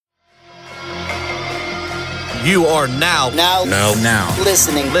You are now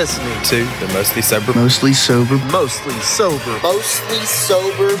listening to the Mostly Sober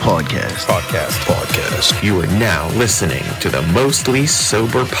podcast. You are now listening to the Mostly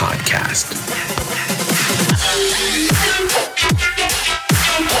Sober podcast.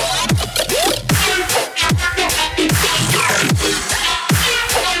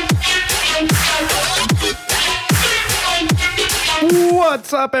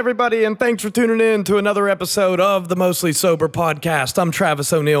 What's up, everybody, and thanks for tuning in to another episode of the Mostly Sober podcast. I'm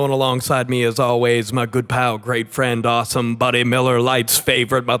Travis O'Neill, and alongside me, as always, my good pal, great friend, awesome buddy, Miller Lite's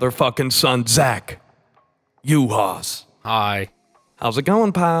favorite motherfucking son, Zach Uhas. Hi. How's it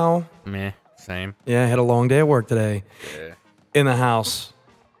going, pal? Meh. Same. Yeah, I had a long day at work today. Yeah. In the house,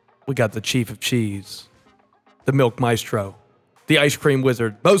 we got the Chief of Cheese, the Milk Maestro, the Ice Cream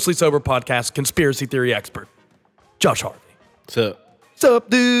Wizard, Mostly Sober podcast, conspiracy theory expert, Josh Harvey. What's up? What's up,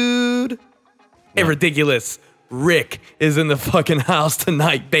 dude? Hey, ridiculous. Rick is in the fucking house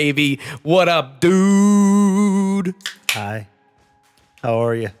tonight, baby. What up, dude? Hi. How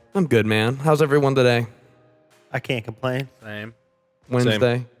are you? I'm good, man. How's everyone today? I can't complain. Same.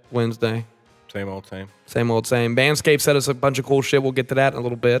 Wednesday. Same old same. Same old same. Manscaped sent us a bunch of cool shit. We'll get to that in a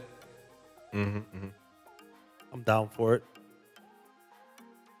little bit. I'm down for it.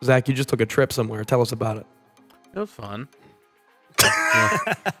 Zach, you just took a trip somewhere. Tell us about it. It was fun.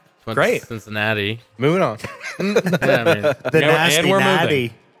 Went Great. to Cincinnati. Moving on. Yeah, I mean, The nasty and we're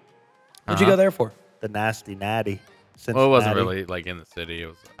natty. What'd you go there for? The nasty natty. well, it wasn't Cincinnati. really like in the city. It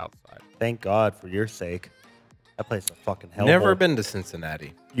was outside. Thank God for your sake. That place is a fucking hell. Never been to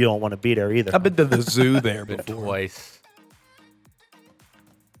Cincinnati. You don't want to be there either. I've been to the zoo there Been before. twice.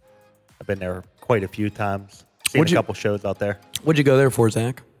 I've been there quite a few times. Seen What'd a you- couple shows out there. What'd you go there for,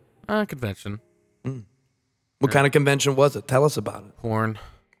 Zach? Convention. What kind of convention was it? Tell us about it. It Porn.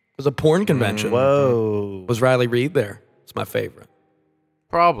 was a porn convention. Whoa. Was Riley Reid there? It's my favorite.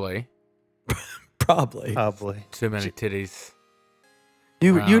 Probably. Probably. Probably. Too many titties.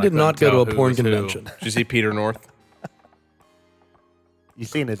 You Wow, I did not couldn't go to tell a who porn was who. convention. Did you see Peter North? You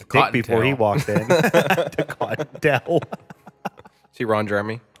seen his dick Cottontail. before he walked in. The Cottontail. See Ron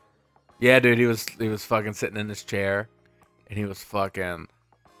Jeremy? Yeah, dude. He was fucking sitting in his chair, and he was fucking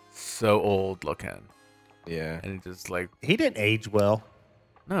so old looking, Yeah. and he just like, He didn't age well.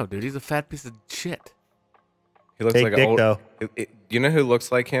 no, dude. He's a fat piece of shit. He looks Big like dick, an old. though. You know who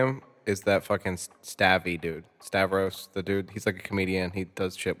looks like him? Is that fucking Stavy dude? Stavros, the dude. He's like a comedian. He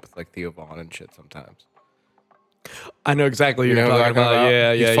does shit with like Theo Vaughn and shit sometimes. I know exactly You who know you're who talking I'm talking about. about?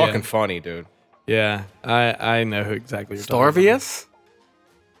 Yeah, He's yeah, fucking yeah. funny, dude. Yeah, I know who exactly you're talking Starvius.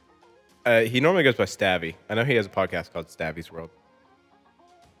 He normally goes by Stavy. I know he has a podcast called Stavy's World.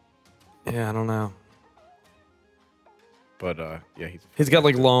 about. Yeah, I don't know. But yeah, He's got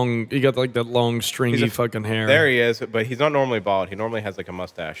like long, he got like that long stringy He's a- fucking hair. there he is. But he's not normally bald. He normally has like a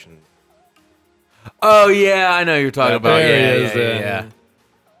mustache and Oh yeah, I know who you're talking about. There Yeah, he is, yeah, yeah. yeah.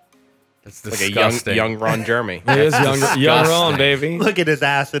 That's like a disgusting. young Ron Jeremy. He is young Ron, disgusting. baby. Look at his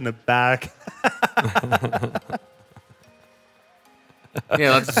ass in the back.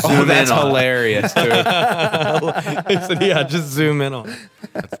 Yeah, let's zoom Oh, in that's on it. hilarious, dude. He said, yeah, just zoom in on it.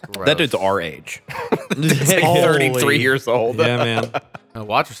 That's gross. That dude's our age. He's like, Holy. 33 years old. yeah, man. Oh,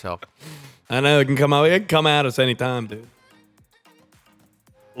 watch yourself. I know it can come out. It can come at us anytime, dude.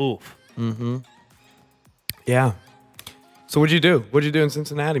 Oof. Yeah. So what'd you do? What'd you do in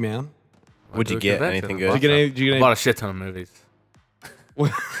Cincinnati, man? What'd you Went to a get? convention. Anything I good? bought Did you get any? some- Did you get I any? bought a shit ton of movies.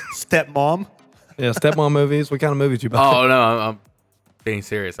 Stepmom. Yeah, stepmom movies. What kind of movies you bought? Oh no, I'm being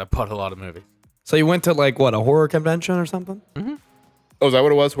serious. I bought a lot of movies. So you went to like what, a horror convention or something? Oh, is that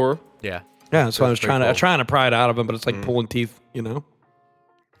what it was, horror? Yeah. Yeah, that's what I was Pretty trying to. cool. Trying to pry it out of him, but it's like pulling teeth. You know,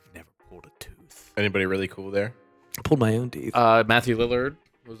 Never pulled a tooth. Anybody really cool there? I pulled my own teeth. Matthew Lillard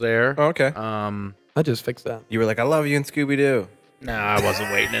was there. Oh, okay. I just fixed that. You were like, I love you in Scooby Doo. No, I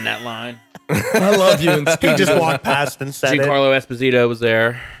wasn't waiting in that line. I love you. And He just walked past and said it. Giancarlo Esposito was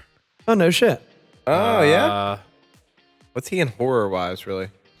there. Oh no shit. Oh, yeah? Uh, What's he in horror-wise, really?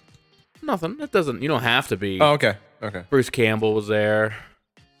 nothing. It doesn't. You don't have to be. Oh, okay. Okay. Bruce Campbell was there.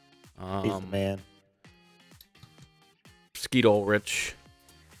 He's the man. Skeet Ulrich.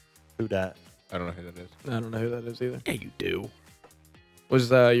 Who dat? I don't know who that is. I don't know who that is either. Yeah, you do. Was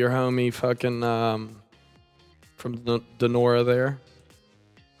your homie fucking from Denora there?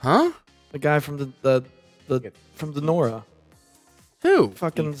 Huh? The guy from the from Denora. Who?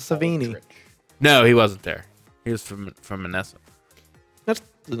 Fucking Savini. No, he wasn't there. He was from Manessa. That's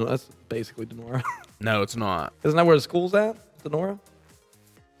basically Denora. No, it's not. Isn't that where the school's at? Denora?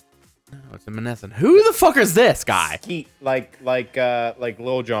 No, it's in Monessen. Who the fuck is this guy? Skeet, like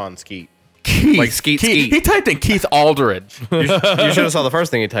Lil Jon Skeet. Keith. Like Skeet Keith. Skeet. He typed in Keith Aldridge. You should have saw the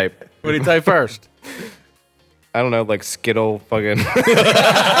first thing he typed. What did he type first? I don't know, like Skittle fucking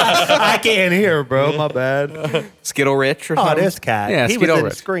I can't hear, bro. My bad. Skittle Rich or Oh, something. this cat. Yeah, he was Skeet in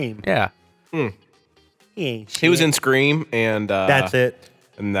Ulrich. Scream. Yeah. He ain't shit. He was in Scream, and That's it.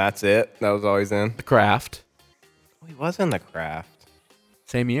 And that's it. That was always in. The Craft. Oh, he was in The Craft.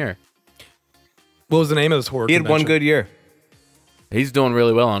 Same year. What was the name of this horror He had one convention? good year. He's doing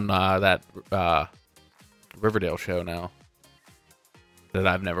really well on that Riverdale show now that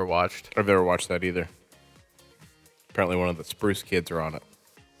I've never watched. I've never watched that either. Apparently, one of the Spruce kids are on it.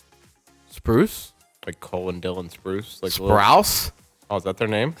 Spruce? Like Cole and Dylan Spruce. Like the little- Sprouse? Oh, is that their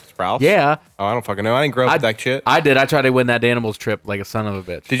name? Sprouse? Yeah. Oh, I don't fucking know. I didn't grow up with that shit. I did. I tried to win that animals trip like a son of a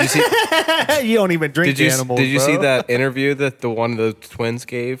bitch. Did you see? You don't even drink Did you animals, Did you bro. see that interview that the one of the twins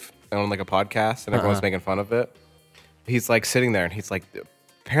gave on like a podcast, and everyone's making fun of it? He's like sitting there, and he's like,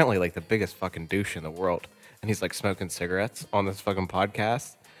 apparently like the biggest fucking douche in the world, and he's like smoking cigarettes on this fucking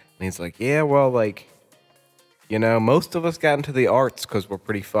podcast, and he's like, yeah, well, like, you know, most of us got into the arts because we're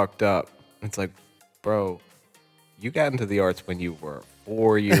pretty fucked up. It's like, bro, you got into the arts when you were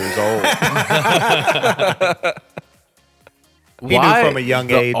 4 years old. He knew from a young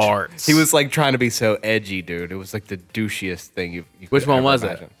the age. Arts. He was like trying to be so edgy, dude. It was like the douchiest thing you Which could one ever was it?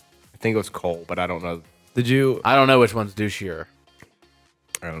 imagine. I think it was Cole, but I don't know. Did you I don't know which one's douchier.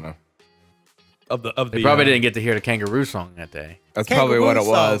 I don't know. of the They probably didn't get to hear the kangaroo song that day. That's probably what it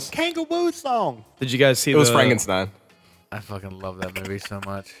Kangaroo was. song. Kangaroo song. Did you guys see It was the Frankenstein. I fucking love that movie so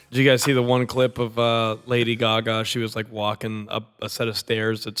much. Did you guys see the one clip of Lady Gaga? She was like walking up a set of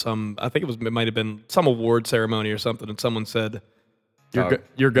stairs at some, I think it might have been some award ceremony or something, and someone said,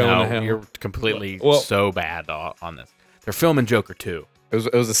 "You're going No, to hell." you're completely Well- so bad on this. They're filming Joker 2.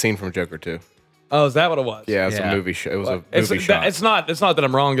 It was a scene from Joker 2. Oh, is that what it was? Yeah, it's Yeah. a movie show. It was a It's, movie shot. it's not that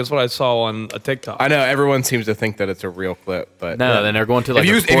I'm wrong. It's what I saw on a TikTok. I know everyone seems to think that it's a real clip, but No, then they're going to like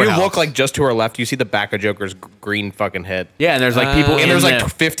if the you courthouse. look like just to her left, you see the back of Joker's green fucking head. yeah, and there's like people And in there's like the,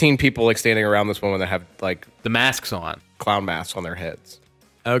 15 people like standing around this woman that have like the masks on. clown masks on their heads.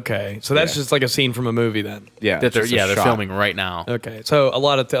 Okay, so that's Yeah. just like a scene from a movie then. Yeah, That it's they're just a they're shot. filming right now. Okay, so a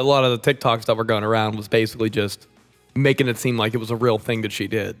lot of the TikToks that were going around was basically just making it seem like it was a real thing that she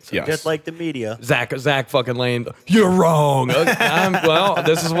did. So Yes. Just like the media. Zach fucking Lane, you're wrong. Well,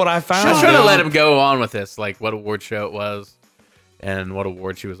 this is what I found. I was trying to dude. let him go on with this, like what award show it was, and what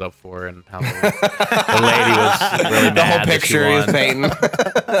award she was up for, and how the lady was really mad The whole that she picture he was won. painting.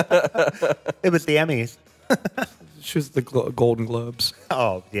 It was the Emmys. She was the Golden Globes.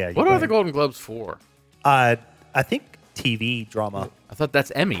 Oh, yeah. What you're are the right. Golden Globes for? I think TV drama. I thought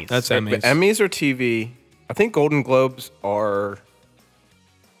that's Emmys. That's The Emmys. Emmys or TV? I think Golden Globes are.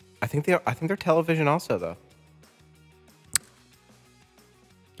 I think they're television also though.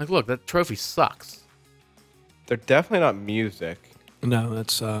 like, look, that trophy sucks. They're definitely not music. No,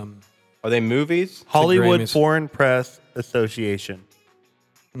 that's Are they movies? Hollywood Grammys. Foreign Press Association.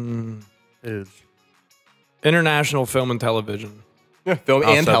 Is International Film and Television. Yeah, film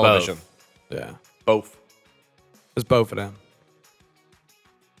Also and television. Yeah, Both. it's both of them.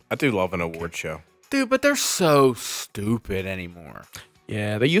 I do love an award show. Dude, but they're so stupid anymore.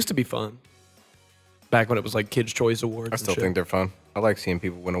 Yeah, they used to be fun. Back when it was like Kids' Choice Awards. I still think they're fun. I like seeing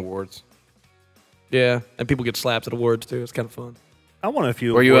people win awards. Yeah, and people get slapped at awards too. It's kind of fun. I won a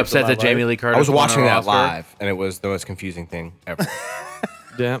few. Were you awards in upset my that Jamie life. Lee Curtis I was won watching her that Oscar? live, and it was the most confusing thing ever.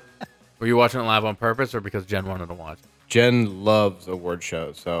 Yeah. Were you watching it live on purpose or because Jen wanted to watch? Jen loves award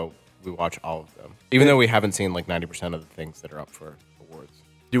shows, so we watch all of them. Even though we haven't seen like 90% of the things that are up for awards.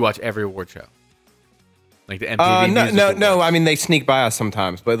 Do you watch every award show? Like the MTV No, Music no, Awards? no. I mean, they sneak by us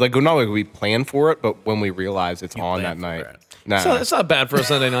sometimes, but like not like we plan for it, but when we realize it's on plan that for night. it. Nah, So it's not bad for a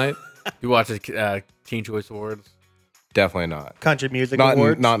Sunday night. You watch the Teen Choice Awards? definitely not. Country Music Not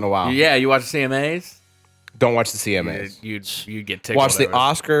Awards? not in a while. Yeah, you watch the CMAs? Don't watch the CMAs. You'd get tickled. Watch the over it.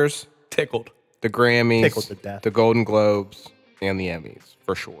 Oscars, Tickled. the Grammys, Tickled to death. the Golden Globes, and the Emmys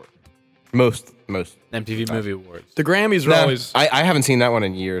for sure. Most. MTV Movie Awards. The Grammys are No, always. I haven't seen that one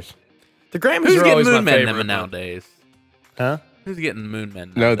in years. The Grammys Who's are getting always Moon my Men favorite. nowadays? Huh? Who's getting Moon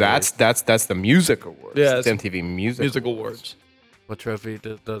Men No, nowadays? that's the music awards. Yeah, it's it's MTV Music Music Awards. What trophy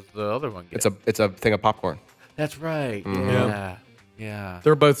does the other one get? It's a thing of popcorn. That's right. Mm-hmm. Yeah. Yeah.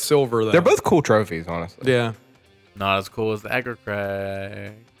 They're both silver though. They're both cool trophies, honestly. Yeah. Not as cool as the Edgar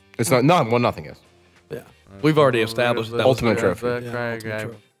Craig. It's not well, nothing is. Yeah. We've already established that. Ultimate was trophy. Yeah, Craig. ultimate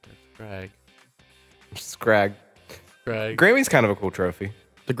trophy. Craig. Scrag. Craig. Grammy's kind of a cool trophy.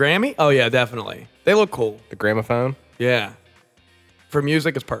 The Grammy? Oh yeah, definitely. They look cool. The gramophone. Yeah. For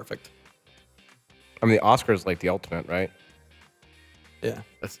music, it's perfect. I mean, the Oscars like the ultimate, right? Yeah.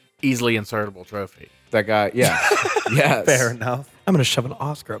 easily insertable trophy. That guy, yeah. Yes. Fair enough. I'm gonna shove an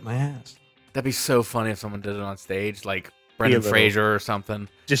Oscar up my ass. That'd be so funny if someone did it on stage, like Brendan little- Fraser or something.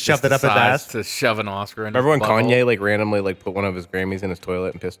 Just shoved it up his decides ass. to shove an Oscar in. Remember when his butthole. Kanye like randomly like put one of his Grammys in his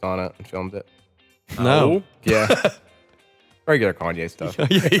toilet and pissed on it and filmed it? No. Yeah. Regular Kanye stuff.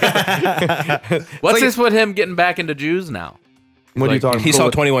 What's this with him getting back into Jews now? What are you talking? He about? saw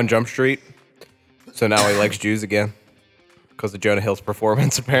 21 Jump Street, so now he likes Jews again because of Jonah Hill's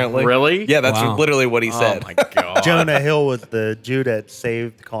performance. Apparently, Really? Yeah, that's Wow. literally what he said. Oh my god. Jonah Hill was the Jew that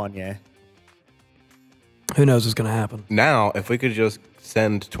saved Kanye. Who knows what's gonna happen? Now, if we could just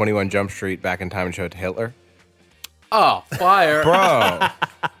send 21 Jump Street back in time and show it to Hitler, Oh, fire. bro,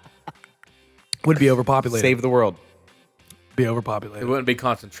 Would be overpopulated. save the world. Be It overpopulated. wouldn't be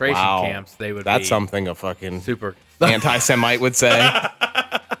concentration Wow. camps. They would That's be something a fucking super. anti-Semite would say.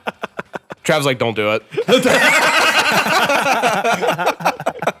 Trav's like, don't do it.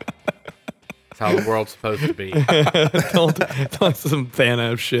 That's how the world's supposed to be. don't some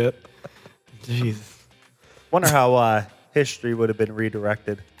Thanos shit. Jesus, Wonder how history would have been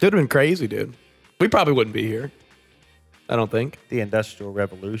redirected. it would have been crazy, dude. We probably wouldn't be here. I don't think. The Industrial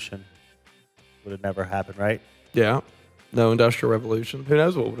Revolution would have never happened, right? Yeah. No industrial revolution. Who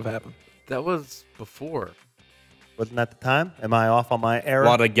knows what would have happened? That was before. Wasn't that the time? Am I off on my A era?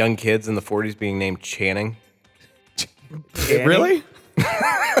 lot of young kids in the 40s being named Channing. Danny? Really?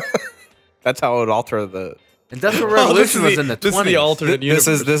 That's how it would alter the. Industrial Revolution was in the 20s. This is the alternate universe.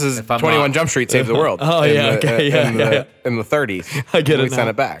 This is If I'm 21 not- Jump Street Saved the World. Oh, in yeah, the- okay, yeah, in yeah, the, yeah. in the 30s. I get And it We sent now.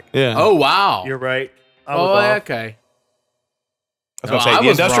 it back. Yeah. Oh wow. You're right. I Oh, was off. okay. That's what No, I'm I saying. The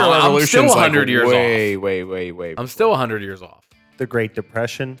was Industrial wrong. I'm Revolution still is 100 years way. I'm still 100 years off. The Great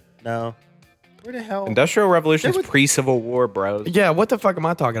Depression? No. Where the hell? Industrial Revolution is There was- pre-Civil War, bros. Yeah, what the fuck am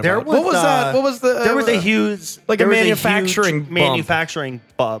I talking There about? was, what was that? What was the? there was a huge, like a there was manufacturing huge bump. manufacturing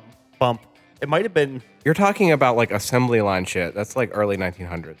bump. It might have been. You're talking about like assembly line shit. That's like early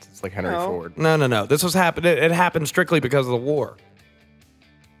 1900s. It's like Henry No. Ford. No. This was happening. It happened strictly because of the war.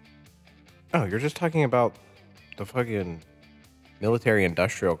 Oh, you're just talking about the fucking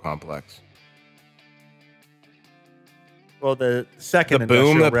military-industrial complex. Well, the second The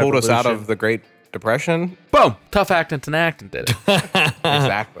boom that Industrial pulled us out of Revolution. the Great Depression. Boom. Tough Acton Acton did it.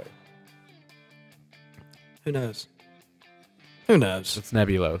 Exactly. Who knows? Who knows? It's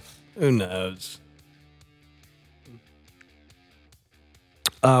nebulous. Who knows?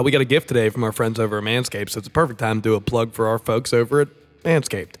 We got a gift today from our friends over at Manscaped, so it's a perfect time to do a plug for our folks over at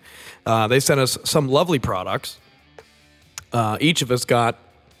Manscaped. They sent us some lovely products. Each of us got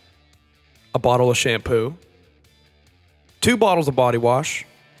a bottle of shampoo, 2 bottles of body wash,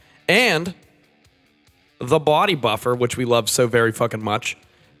 and the body buffer, which we love so very fucking much.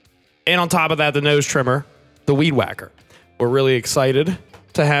 And on top of that, the nose trimmer, the weed whacker. We're really excited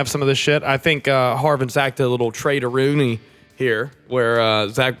to have some of this shit. I think Harv and Zach did a little trade-a-rooney here, where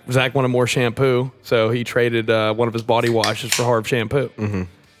Zach wanted more shampoo, so he traded one of his body washes for Harv shampoo.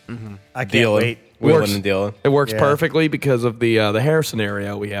 I can't Dealing. wait. Wheeling Works. and dealing. It works Yeah. perfectly because of the hair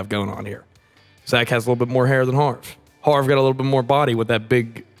scenario we have going on here. Zach has a little bit more hair than Harv. Harv got a little bit more body with that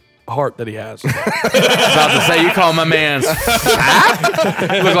big heart that he has. About to say, you call my man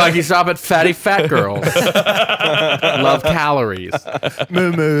fat? Look like you stop at fatty fat girls. Love calories.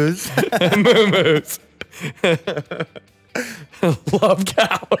 Moo-moos. Moo-moos. Love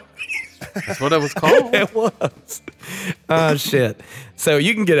calories. That's what it was called. It was. Oh, shit. So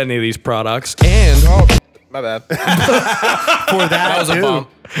you can get any of these products and... My bad. For that, was a too. bump.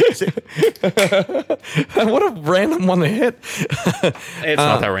 what a random one to hit. It's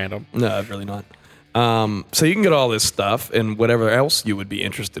not that random. No, it's really not. So you can get all this stuff and whatever else you would be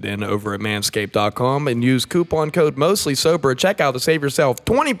interested in over at manscaped.com and use coupon code mostly sober at checkout to save yourself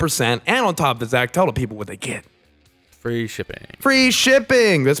 20%. And on top of that, Zach, tell the people what they get. Free shipping. Free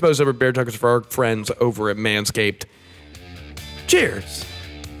shipping. That's most over bear tuckers for our friends over at Manscaped. Cheers.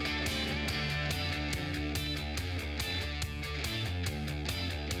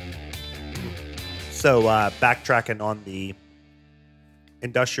 So, backtracking on the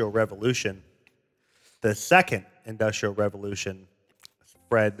Industrial Revolution, the second Industrial Revolution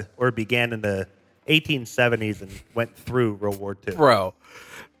spread or began in the 1870s and went through World War II. Bro,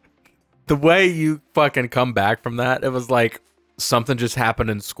 the way you fucking come back from that, it was like something just happened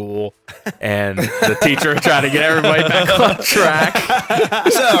in school and the teacher tried to get everybody back on track.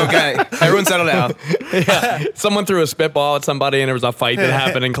 So, okay. Everyone settle down. Yeah. Someone threw a spitball at somebody and there was a fight that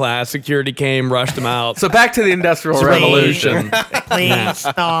happened in class. Security came, rushed them out. So back to the Industrial Revolution. Please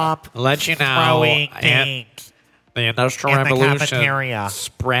stop I'll let you know. throwing things. The Industrial In the Revolution cafeteria.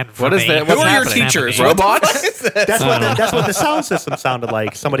 spread from What is that? Who What's are your happening? teachers? Robots? That's what the sound system sounded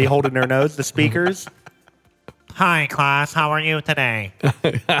like. Somebody holding their nose, the speakers. Hi, class. How are you today?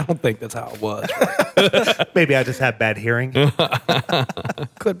 I don't think that's how it was. Maybe I just have bad hearing.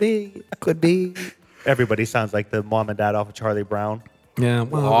 Could be. Everybody sounds like the mom and dad off of Charlie Brown. Yeah.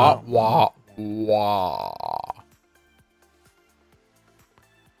 Well, Wah, wah.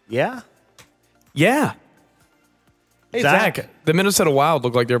 Yeah. yeah. Hey, Zach. Zach, the Minnesota Wild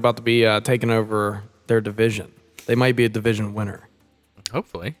look like they're about to be taking over their division. They might be a division winner.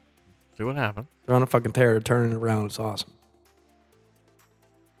 Hopefully. See what happens. They're on a fucking tear, turning it around. It's awesome.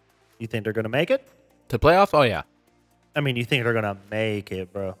 You think they're going to make it? To playoffs? Oh, yeah. I mean, you think they're going to make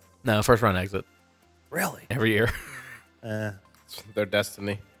it, bro. No, first round exit. Really? Every year. It's their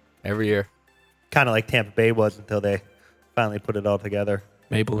destiny. Every year. Kind of like Tampa Bay was until they finally put it all together.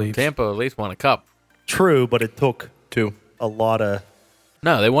 Maple Leafs. Tampa at least won a cup. True, but it took 2. a lot of...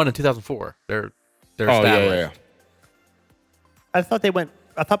 No, they won in 2004. They're Oh, established. yeah. I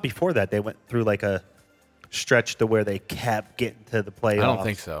thought before that they went through like a stretch to where they kept getting to the playoffs. I don't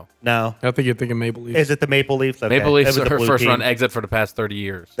think so. No. I think you're thinking Maple Leafs. Is it the Maple Leafs? Okay. Maple It Leafs was the are blue first round team. exit for the past 30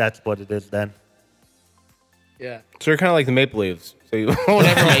 years. That's what it is then. Yeah. So you're kind of like the Maple Leafs. So you won't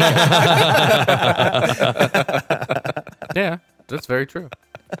ever make it. Yeah, that's very true.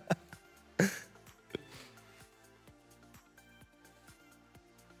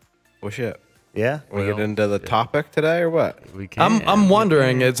 Well, shit. Yeah. We get into the topic today or what? We can. I'm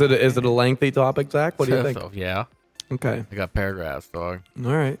wondering, is it a lengthy topic, Zach? What do you think? Yeah. Okay. I got paragraphs, dog.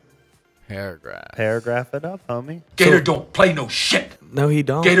 All right. Paragraph. Paragraph it up, homie. Gator don't play no shit. No, he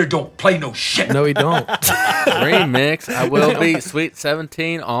don't. Gator don't play no shit. No, he don't. Remix. I will be Sweet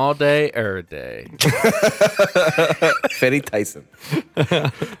 17 all day, every day. Fetty Tyson.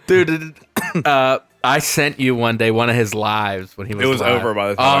 Dude, I sent you one day one of his lives when he was It was live. over by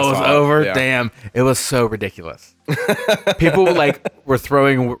the time Oh, I it was saw it. over? Yeah. Damn. It was so ridiculous. People were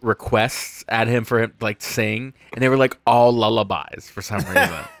throwing requests at him for him to sing, and they were all lullabies for some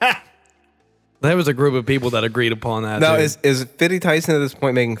reason. There was a group of people that agreed upon that. Now, dude. is Fetty Tyson at this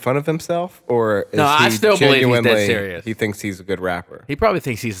point making fun of himself? Or is No, I he still believe he's dead genuinely- serious. He thinks he's a good rapper. He probably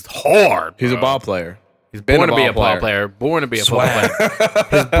thinks he's hard. He's a bro. ball player. He's born to be a ball player. Born to be a ball player.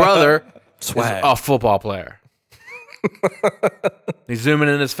 His brother is a football player. He's zooming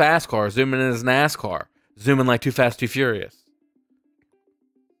in his fast car, zooming in his NASCAR, zooming like Too Fast, Too Furious.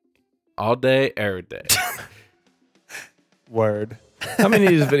 All day, every day. Word. How many of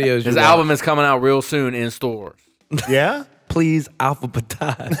these videos? His album is coming out real soon in stores. Yeah? Please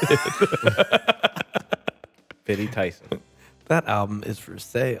alphabetize. Fetty Tyson. That album is for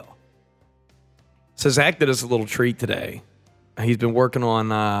sale. So Zach did us a little treat today. He's been working on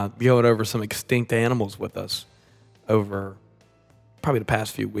going over some extinct animals with us over probably the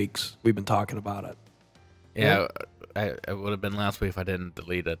past few weeks. We've been talking about it. Yeah, it would have been last week if I didn't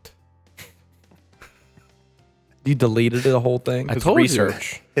delete it. You deleted the whole thing? I It's told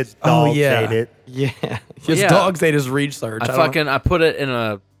research. His dogs yeah. ate it. Yeah. His Yeah. dogs ate his research. I put it in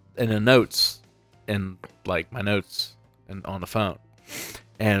a notes in my notes and on the phone,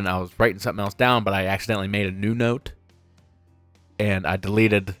 and I was writing something else down, but I accidentally made a new note, and I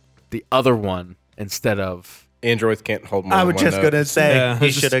deleted the other one instead of. Androids can't hold more I than was one just note. going to say, Yeah, he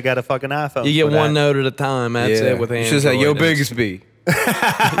it's just- should have got a fucking iPhone. You get for one that. note at a time. That's it with Android. You should say, yo, It's- Bigsby.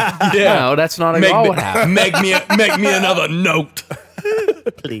 No, that's not at all what happened. make me another note.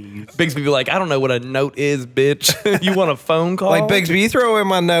 Please. Bigsby be like, I don't know what a note is, bitch. You want a phone call? Like, Bigsby, you throw away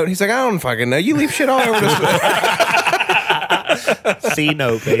my note. He's like, I don't fucking know. You leave shit all over this. C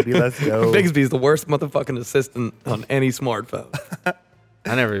note, baby. Let's go. Bigsby's the worst motherfucking assistant on any smartphone.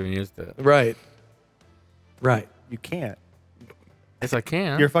 I never even used it. Right. You can't. Yes, I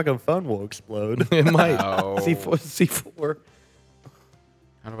can. Your fucking phone will explode. It might. No. C4.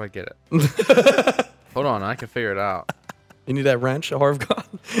 How do I get it? Hold on, I can figure it out. You need that wrench, Harvcon?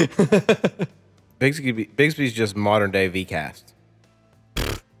 Bigsby's just modern day VCast.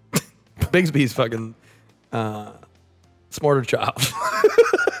 Bigsby's fucking smarter child.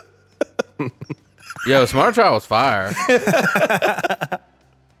 Yo, Smart Trial was fire.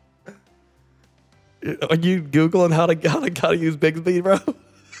 Are you Googling how to use Bigsby, bro?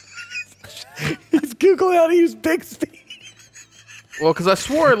 He's Googling how to use Bigsby. Well, because I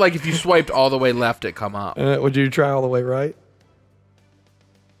swore if you swiped all the way left, it come up. Would you try all the way right?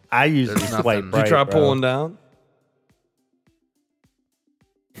 I usually There's swipe nothing. right. Did you try bro. pulling down?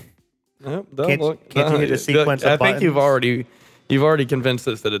 Nope, don't Can't- look. can't you hit a sequence I of think you've buttons? already convinced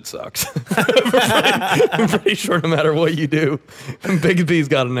us that it sucks. I'm pretty sure no matter what you do, Bigsby's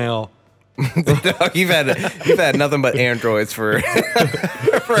got a nail. Dog, you've had nothing but androids for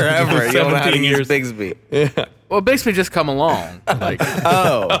forever. You don't know how to 17 use years. Bixby. Well, Bixby just come along. Like,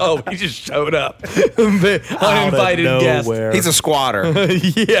 Oh, he just showed up. Uninvited guest. Nowhere. He's a squatter.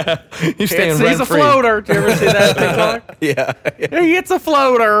 Yeah. He's staying he's a floater. Did you ever see that TikTok? Yeah. Hey, it's a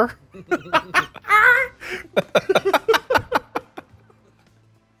floater.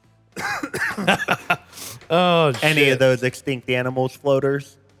 Oh, Any of those extinct animals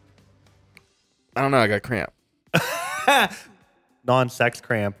floaters? I don't know. I got cramp. Non-sex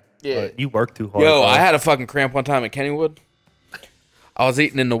cramp. Yeah. But you work too hard. Yo, bro. I had a fucking cramp one time at Kennywood. I was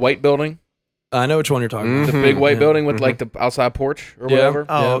eating in the white building, I know which one you're talking the about. big white building with like the outside porch or Yeah. whatever.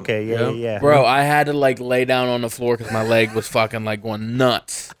 Oh, Yeah. okay. Yeah, yeah. Bro, I had to like lay down on the floor because my leg was fucking like going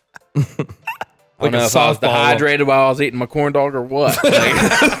nuts. I don't know if I was softball. dehydrated while I was eating my corn dog or what.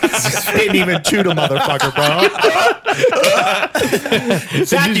 Like, Didn't even chew the motherfucker, bro.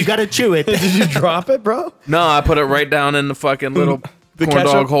 Zach, you gotta chew it. Did you drop it, bro? no, I put it right down in the fucking little corn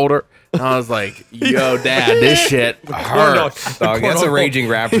ketchup? dog holder. And I was like, yo, Dad, this shit hurts. Dog, that's a raging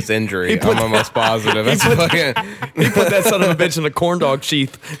rapper's injury. I'm almost positive. That's fucking. He put that son of a bitch in a corn dog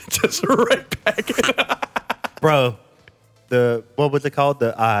sheath. Just right back in. Bro, what was it called?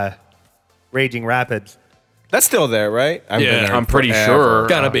 The Raging Rapids. That's still there, right? I've Yeah, been there I'm pretty forever. sure.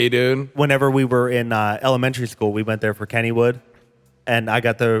 Gotta be, dude. Whenever we were in elementary school, we went there for Kennywood, and I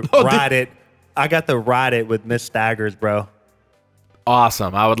got to ride it. I got to ride it with Miss Staggers, bro.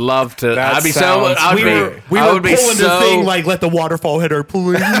 Awesome. I would love to. That I'd be so. sounds I would weird. be. I would be pulling so. the thing like let the waterfall hit her.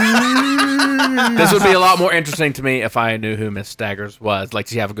 Pulling. This would be a lot more interesting to me if I knew who Miss Staggers was. Like,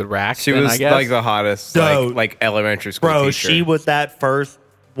 does she have a good rack? She then, was I guess? like the hottest, Dude. like elementary school Bro, teacher. she was that first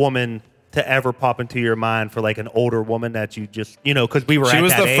woman to ever pop into your mind for like an older woman that you just, because we were She at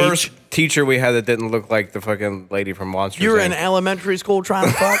was that the age. first teacher we had that didn't look like the fucking lady from Monsters. You were in Inc. elementary school trying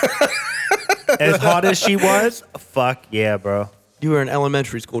to fuck? As hot as she was, fuck yeah, bro. You were in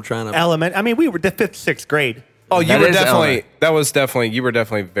elementary school trying to I mean, we were the 5th, 6th grade. Oh, you That were is definitely. You were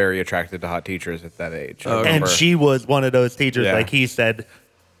definitely very attracted to hot teachers at that age. I And remember. she was one of those teachers, Yeah. like he said,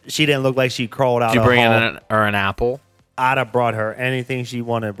 she didn't look like she crawled out Did you of bring a in hall. an apple? I'd have brought her anything she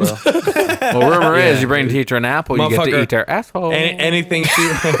wanted, bro. Well, rumor is you bring the teacher an apple, you get to Motherfucker. eat their asshole. anything she.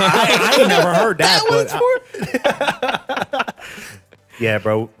 I ain't never heard that, but yeah,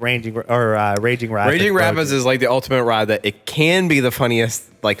 bro. Raging Rapids. Raging bro. Rapids is like the ultimate ride that it can be the funniest,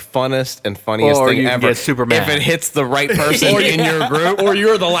 like funnest and funniest Or thing you can ever. get super mad. If it hits the right person in your group, or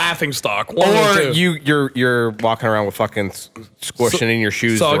you're the laughing stock. One or two. you're walking around with fucking squishing in your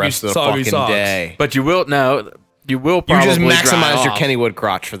shoes soggy- the rest of the soggy fucking socks. day. But you will you will You probably just dry maximize your off. Kennywood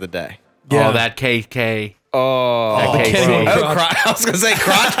crotch for the day. Yeah. Oh, that KK. Oh, That Kenny KK. Oh, I was gonna say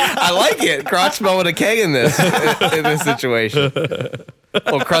crotch. I like it. Crotch spelled with a K in this situation.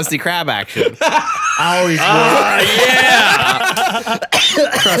 Little Krusty Krab action. I always wore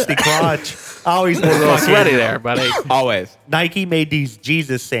crusty crotch. I always wore A little fucking- sweaty there, buddy. Always. Nike made these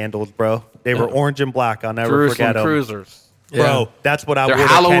Jesus sandals, bro. They were orange and black. I'll never Jerusalem forget them. Cruisers. Bro, that's what I They're wore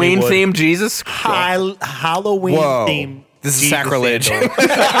to Halloween Kennywood. themed Jesus. Halloween Whoa. themed. This is Jesus sacrilege. sandals.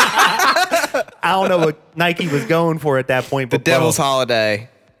 I don't know what Nike was going for at that point. The But bro, Devil's Holiday,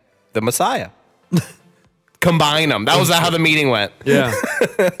 the Messiah. Combine them. That was how the meeting went. Yeah.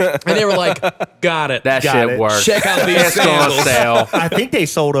 And they were like, got it. That Got shit it. works. Check out these It's on sandals. sale. I think they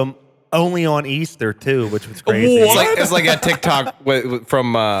sold them only on Easter too, which was crazy. It's like a TikTok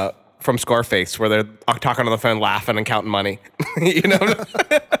from Scarface where they're talking on the phone, laughing and counting money. You know.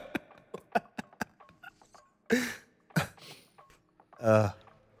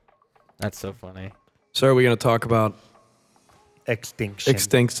 That's so funny. So are we going to talk about Extinction.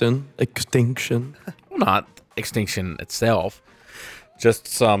 extinction? Well, not extinction itself, just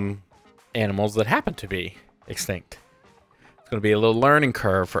some animals that happen to be extinct. It's going to be a little learning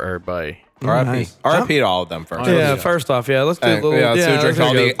curve for everybody. R.I.P. Nice. R.I.P. to all of them first. Yeah, first off, let's do a little. Yeah, let's do a drink to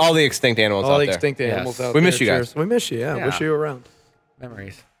let's go. all the extinct animals All out the there. extinct animals Yes. out We there. miss you guys. Cheers. We miss you, yeah. Yeah. Wish you were around.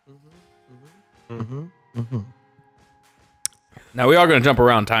 Memories. Now we are going to jump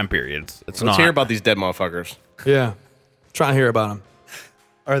around time periods. It's Let's not. hear about these dead motherfuckers. Yeah. Try and hear about them.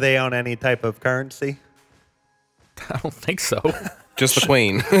 Are they on any type of currency? I don't think so. Just the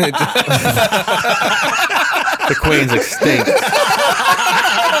queen. The queen's extinct.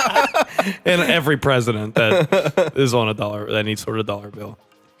 And every president that is on any sort of dollar bill.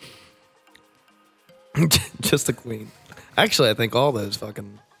 Just the queen. Actually, I think all those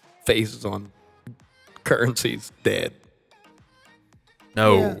fucking faces on currencies dead.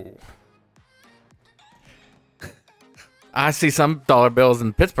 No. I see some dollar bills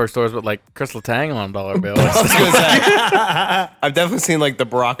in Pittsburgh stores with like Crystal Tang on dollar bills. I was gonna say, I've definitely seen like the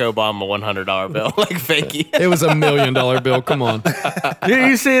Barack Obama $100 bill, like fakey. It was $1 million bill. Come on.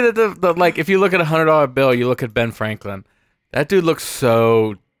 You see that the like if you look at $100 bill, you look at Ben Franklin. That dude looks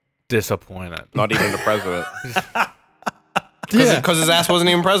so disappointed. Not even the president. Yeah. Because his ass wasn't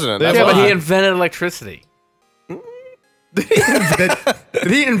even president. That's Yeah, but why. he invented electricity. Did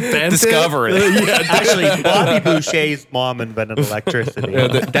he invent Discover it. Yeah. Actually, Bobby Boucher's mom invented electricity.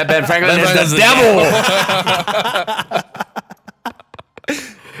 That Ben Franklin is the devil.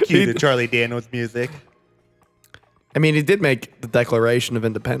 Cue to Charlie Daniels music. I mean, he did make the Declaration of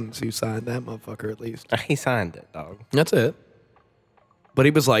Independence. He signed that motherfucker at least. He signed it, dog. That's it. But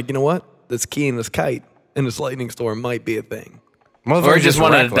he was like, you know what? This key and this kite in this lightning storm might be a thing. Or he just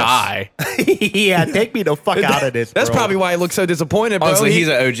wanted to die. Yeah, take me the fuck out of this. That's bro. probably why he looked so disappointed, bro. Honestly, he's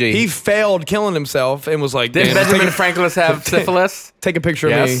an OG. He failed killing himself and was like, Did "Damn, Benjamin Franklin have syphilis? take a picture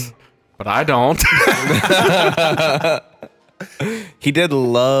of Yes, me. but I don't. He did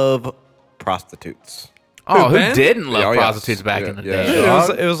love prostitutes. Oh, who Ben? didn't love Oh, yes. prostitutes back Yeah, in the yeah.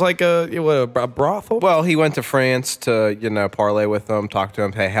 day? It was like a brothel. Well, he went to France to, parlay with them, talk to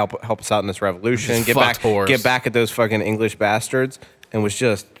them, hey, help us out in this revolution, get Fucked whores. back at those fucking English bastards, and was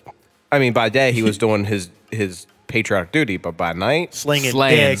just, I mean, by day he was doing his patriotic duty, but by night, slinging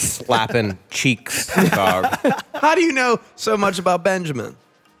Slaying. dicks. slapping cheeks, dog. How do you know so much about Benjamin?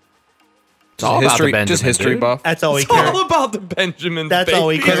 It's all about the history, Benjamin, just history dude. buff. That's all he It's cares. all about the Benjamin. That's all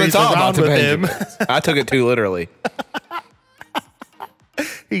he baby. Because carries it's all about around the with him. Benjamins. I took it too literally.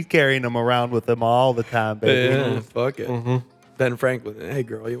 He's carrying them around with him all the time, baby. Yeah, fuck it. Ben Franklin, hey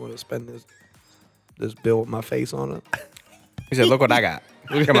girl, you want to spend this bill with my face on it? He said, look what I got.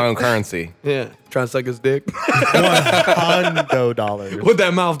 Look at my own currency. Yeah, trying to suck his dick. $100. What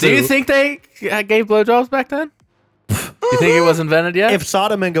that mouth Do you think they gave blowjobs back then? You think it was invented yet? If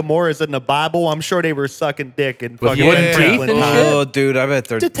Sodom and Gomorrah is in the Bible, I'm sure they were sucking dick and With fucking wooden Ben teeth Franklin and time. shit? Oh, dude, I bet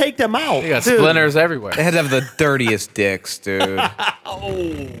they're... To take them out. they got splinters everywhere. They had to have the dirtiest dicks, dude. Yeah,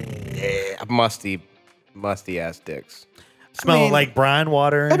 musty ass dicks. Smelling like brine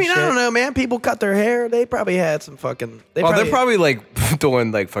water and I mean, shit. I don't know, man. People cut their hair. They probably had some fucking. They're probably like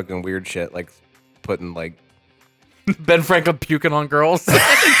doing like fucking weird shit, like putting like. Ben Franklin puking on girls.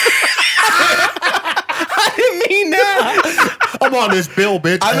 I didn't mean that. I'm on this bill,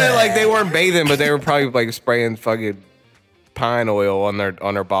 bitch. I meant like they weren't bathing, but they were probably like spraying fucking pine oil on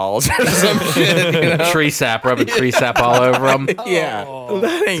their balls or some shit. You know? Tree sap, rubbing tree sap all over them. Yeah,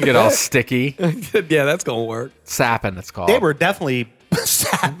 that ain't Get all sticky. Yeah, that's gonna work. Sapping, it's called. They were definitely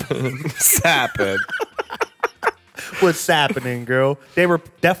sapping. sapping. What's happening, girl? They were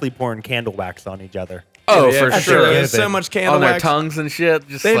definitely pouring candle wax on each other. Oh, Yeah, for that's sure. There's so much candle On their wax. tongues and shit.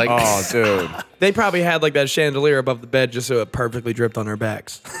 Just They- like, Oh, dude. They probably had like that chandelier above the bed just so it perfectly dripped on their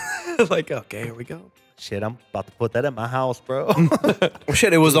backs. Like, okay, here we go. Shit, I'm about to put that in my house, bro. Well,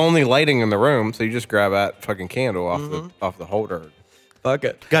 shit, it was only lighting in the room, so you just grab that fucking candle off the holder. Fuck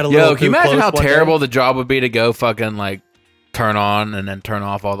it. Got a yo, little can you too imagine close how one day. terrible the job would be to go fucking like turn on and then turn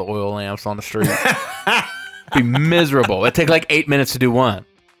off all the oil lamps on the street? Be miserable. It'd take like 8 minutes to do one.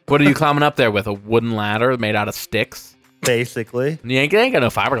 What are you climbing up there with? A wooden ladder made out of sticks? Basically. You ain't got no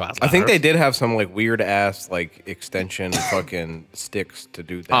fiberglass I think they ladders. did have some like weird ass like extension fucking sticks to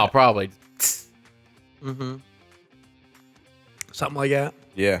do that. Oh, probably. Something like that.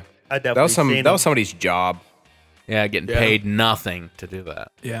 Yeah. I definitely That was seen that was them. somebody's job. Yeah, getting Yeah. paid nothing to do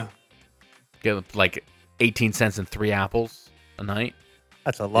that. Yeah. Get like 18 cents and 3 apples a night.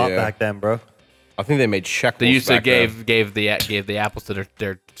 That's a lot Yeah. back then, bro. I think they made shekels. They used to back then. gave the apples to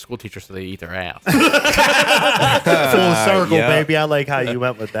their school teachers so they eat their ass. Full circle, yeah. baby. I like how you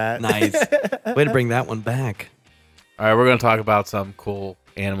went with that. Nice. Way to bring that one back. All right, we're gonna talk about some cool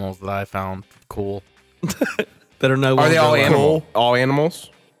animals that I found cool. That are no Are they all longer animal? All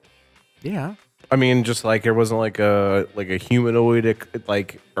animals? Yeah. I mean, just like there wasn't like a humanoid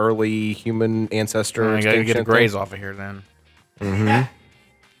like early human ancestor. I gotta get the extinction grays thing? off of here then. Mm-hmm.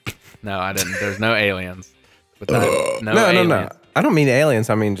 No, I didn't. There's no aliens. But no No. aliens. I don't mean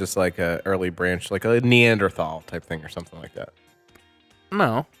aliens. I mean just like a early branch, like a Neanderthal type thing or something like that.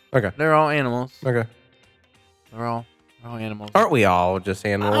 No, Okay. they're all animals. Okay. They're all animals. Aren't we all just I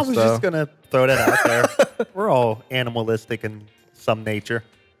animals? was though? just going to throw that out there. We're all animalistic in some nature.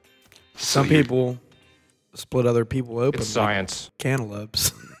 Some people split other people open. It's science. Like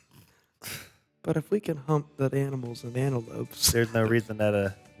cantaloupes. But if we can hump the animals and antelopes, There's no reason that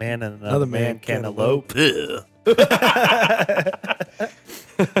a man and Another another man man can't can't elope.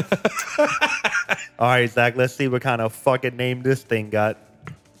 All right, Zach, let's see what kind of fucking name this thing got.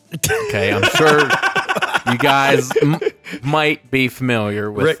 Okay, I'm sure you guys might be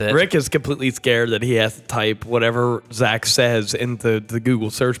familiar with it. Rick is completely scared that he has to type whatever Zach says into the Google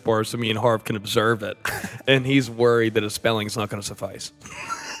search bar so me and Harv can observe it. And he's worried that his spelling's not going to suffice.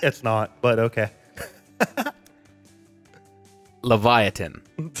 It's not, but okay. Leviathan.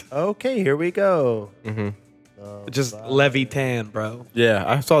 Okay, here we go. Just Levitan, bro. Yeah,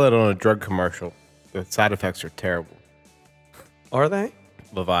 I saw that on a drug commercial. The side effects are terrible. Are they?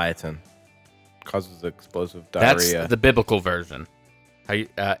 Leviathan causes explosive That's diarrhea. the biblical version. How you,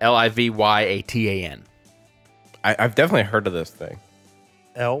 Livyatan. I've definitely heard of this thing.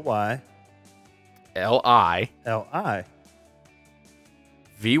 L-Y. Livyatan.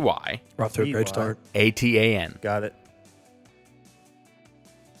 We're off to a great start. Got it.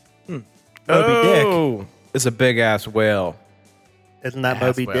 Moby Dick. It's a big ass whale. Isn't that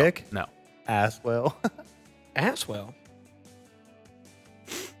Moby Asswell. Dick? No. Asswell. Asswell.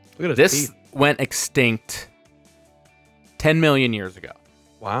 Look at his This teeth. went extinct 10 million years ago.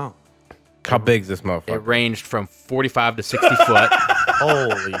 Wow. How big is this It motherfucker? ranged from 45 to 60 foot.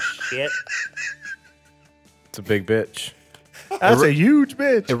 Holy shit. It's a big bitch. That's a huge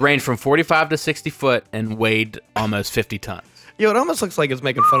bitch. It ranged from 45 to 60 foot and weighed almost 50 tons. Yo, it almost looks like it's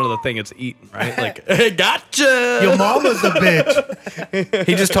making fun of the thing it's eating, right? Like, hey, gotcha. Your mama's a bitch.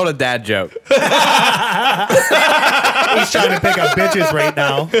 He just told a dad joke. He's trying to pick up bitches right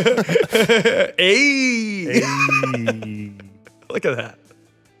now. Hey. Look at that.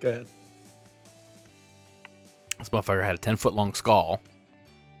 Go ahead. This motherfucker had a 10-foot long skull.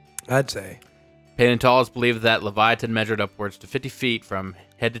 I'd say. Paleontologists believe that Leviathan measured upwards to 50 feet from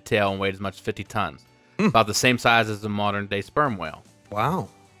head to tail and weighed as much as 50 tons, about the same size as a modern-day sperm whale. Wow.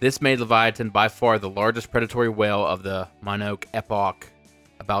 This made Leviathan by far the largest predatory whale of the Minoan epoch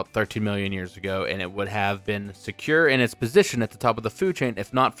about 13 million years ago, and it would have been secure in its position at the top of the food chain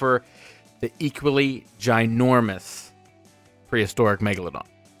if not for the equally ginormous prehistoric megalodon.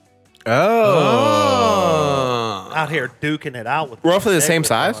 Oh. Out here duking it out with Roughly the same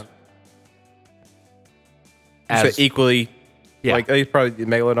size? Megalodon. As- So equally, Yeah. like he's probably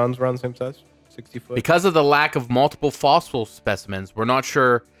megalodons around the same size, 60 foot. Because of the lack of multiple fossil specimens, we're not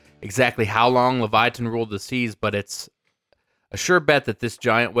sure exactly how long Leviathan ruled the seas, but it's a sure bet that this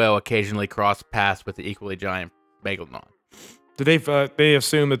giant whale occasionally crossed paths with the equally giant megalodon. Did they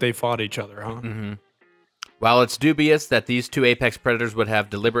assume that they fought each other, huh? Mm-hmm. While it's dubious that these two apex predators would have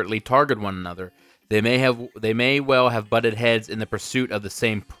deliberately targeted one another, they may well have butted heads in the pursuit of the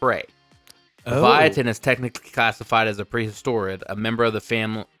same prey. Leviathan is technically classified as a prehistourid, a member of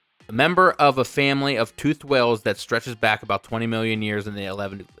a family of toothed whales that stretches back about 20 million years in the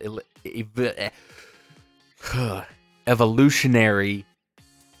evolutionary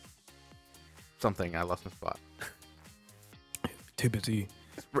something. I lost my spot. Too busy.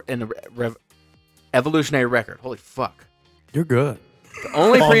 In the evolutionary record. Holy fuck. You're good. The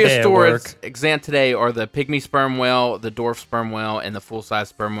only Long day at prehistorics work. extant today are the pygmy sperm whale, the dwarf sperm whale, and the full-size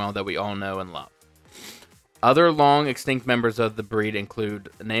sperm whale that we all know and love. Other long extinct members of the breed include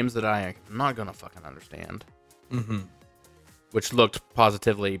names that I am not gonna fucking understand, which looked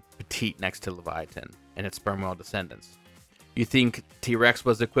positively petite next to Leviathan and its sperm whale descendants. You think T-Rex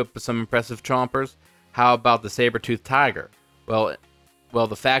was equipped with some impressive chompers? How about the saber-toothed tiger? Well,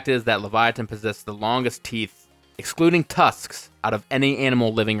 the fact is that Leviathan possessed the longest teeth, excluding tusks, out of any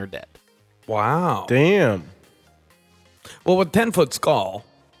animal living or dead. Wow. Damn. Well, with 10-foot skull,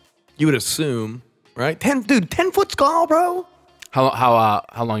 you would assume, right? 10-foot skull, bro. How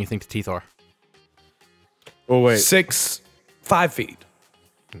long you think the teeth are? Oh wait. 5 feet.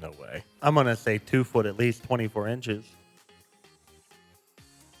 No way. I'm going to say 2 foot, at least 24 inches.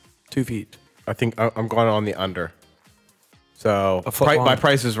 2 feet. I think I'm going on the under. So A foot long. my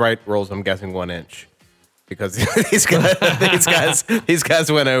Price is Right rules. I'm guessing 1 inch because these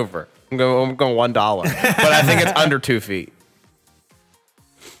guys went over. I'm going $1, but I think it's under 2 feet.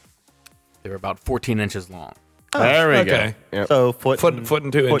 They were about 14 inches long, There we okay. go. Yep. So Foot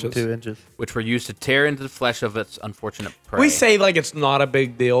and 2 inches. 2 inches. which were used to tear into the flesh of its unfortunate prey. We say like it's not a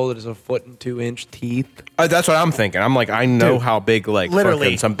big deal that it's a 1 and 2 inch teeth. That's what I'm thinking. I'm like, I know Dude, how big like literally,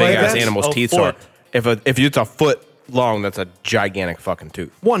 fucking some big like, ass that's animals' a teeth foot. are. If it's a foot long, that's a gigantic fucking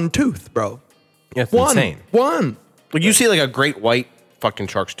tooth. 1 tooth, bro. Yeah, it's 1. insane. 1. Like you see like a great white fucking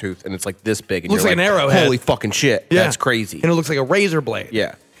shark's tooth, and it's like this big. And Looks you're like an arrowhead. Holy fucking shit! Yeah. That's crazy. And it looks like a razor blade.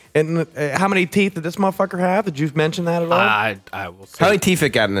 Yeah. And how many teeth did this motherfucker have? Did you mention that at all? I will say. How many teeth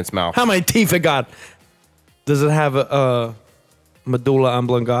it got in its mouth? How many teeth it got? Does it have a medulla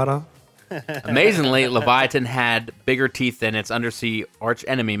oblongata? Amazingly, Leviathan had bigger teeth than its undersea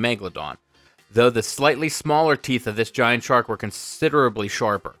archenemy Megalodon, though the slightly smaller teeth of this giant shark were considerably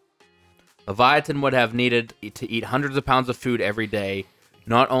sharper. Leviathan would have needed to eat hundreds of pounds of food every day,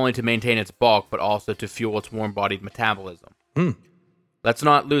 not only to maintain its bulk, but also to fuel its warm-bodied metabolism. Let's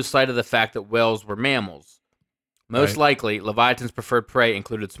not lose sight of the fact that whales were mammals. Most likely, Leviathan's preferred prey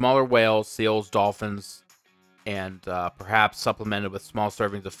included smaller whales, seals, dolphins, and perhaps supplemented with small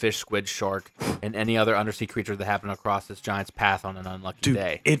servings of fish, squid, shark, and any other undersea creature that happened across this giant's path on an unlucky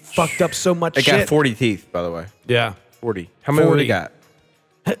day. It fucked up so much It shit. got 40 teeth, by the way. Yeah. 40. How many would 40. it got?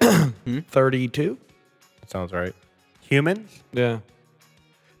 32? That sounds right. Humans? Yeah.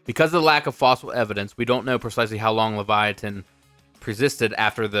 Because of the lack of fossil evidence, we don't know precisely how long Leviathan persisted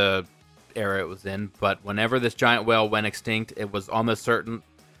after the era it was in, but whenever this giant whale went extinct, it was almost certain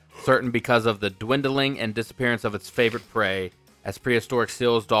because of the dwindling and disappearance of its favorite prey, as prehistoric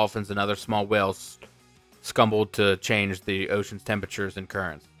seals, dolphins, and other small whales scumbled to change the ocean's temperatures and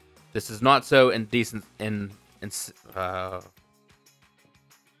currents. This is not so indecent what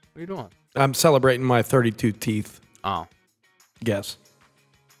are you doing? I'm celebrating my 32 teeth. Oh. Guess.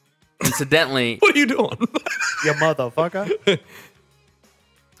 Incidentally, What are you doing? You motherfucker.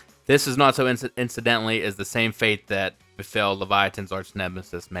 this is not so incidentally is the same fate that befell Leviathan's arch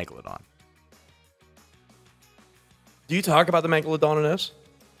nemesis, Megalodon. Do you talk about the megalodon in this?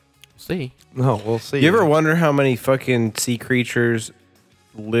 See? No, we'll see. You ever wonder how many fucking sea creatures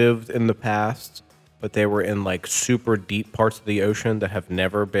lived in the past, but they were in like super deep parts of the ocean that have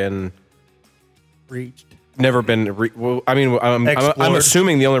never been Reached. well, I mean, I'm Explored.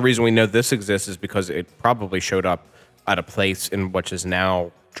 assuming the only reason we know this exists is because it probably showed up at a place in which is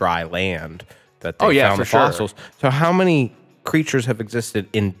now dry land that they found for the sure. fossils. So how many creatures have existed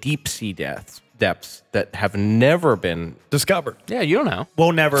in deep sea depths that have never been? discovered? Yeah, you don't know.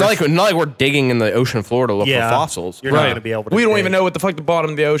 We'll never. It's not like we're digging in the ocean floor to look Yeah. for fossils. You're not going to be able to. We don't dig. even know what the fuck the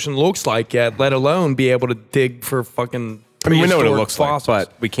bottom of the ocean looks like yet, let alone be able to dig for fucking. I mean, we know what it prehistoric looks fossils. like,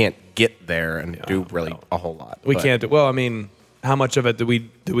 but we can't get there and do really a whole lot. We But- can't do. Well, I mean, how much of it do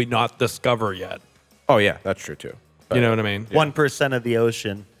we not discover yet? Oh yeah, that's true too. But You know what I mean? 1% of the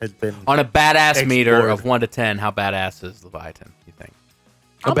ocean has been. On a badass meter Explored. of 1 to 10, how badass is Leviathan, you think?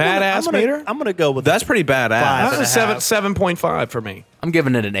 A badass meter? I'm gonna go with that's pretty badass. Five. That's a 7.5 for me. I'm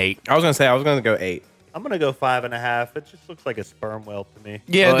giving it an 8. I was gonna go 8. I'm gonna go 5.5. It just looks like a sperm whale to me.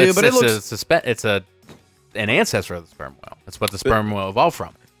 Yeah, dude, but it looks. It's an ancestor of the sperm whale. That's what the sperm whale evolved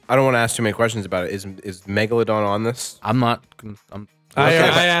from. I don't want to ask too many questions about it. Is Megalodon on this? I'm not. I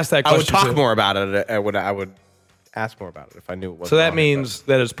asked that I would question. talk too. more about it. I would ask more about it if I knew it was. So that means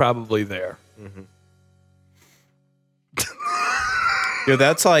that it's probably there.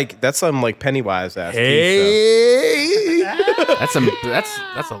 that's some like Pennywise ass. Hey, That's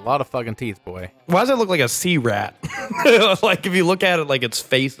a lot of fucking teeth, boy. why does it look like a sea rat? Like if you look at it, like its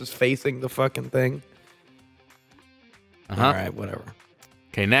face is facing the fucking thing. Uh-huh. All right, whatever.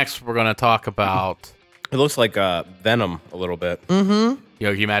 Okay, next we're gonna talk about. It looks like Venom a little bit. Yo,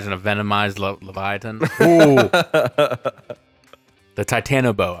 can you imagine a venomized Leviathan? Ooh. The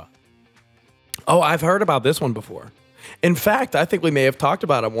Titanoboa. Oh, I've heard about this one before. In fact, I think we may have talked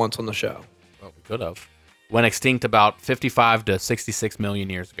about it once on the show. Well, we could have. Went extinct about 55 to 66 million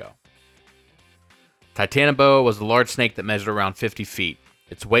years ago. Titanoboa was a large snake that measured around 50 feet.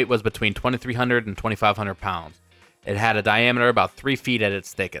 Its weight was between 2,300 and 2,500 pounds. It had a diameter about 3 feet at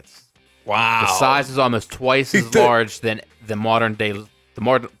its thickest. Wow. The size is almost twice as large than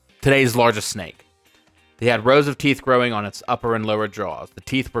today's largest snake. They had rows of teeth growing on its upper and lower jaws. The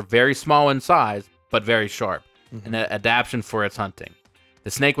teeth were very small in size, but very sharp, an adaptation for its hunting. The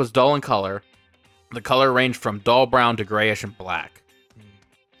snake was dull in color. The color ranged from dull brown to grayish and black.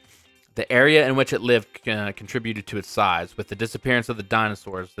 The area in which it lived contributed to its size. With the disappearance of the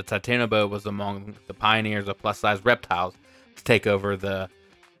dinosaurs, the Titanoboa was among the pioneers of plus-sized reptiles to take over the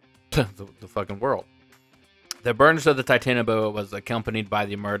fucking world. The emergence of the Titanoboa was accompanied by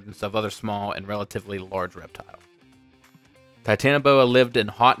the emergence of other small and relatively large reptiles. Titanoboa lived in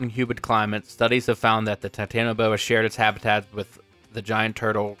hot and humid climates. Studies have found that the Titanoboa shared its habitat with the giant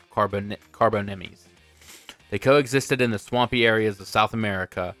turtle Carbonemes. They coexisted in the swampy areas of South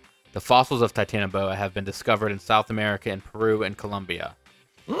America. The fossils of Titanoboa have been discovered in South America and Peru and Colombia.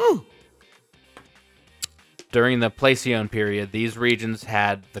 During the Pleistocene period, these regions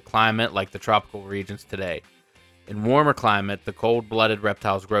had the climate like the tropical regions today. In warmer climate, the cold-blooded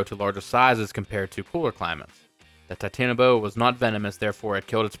reptiles grow to larger sizes compared to cooler climates. The Titanoboa was not venomous, therefore it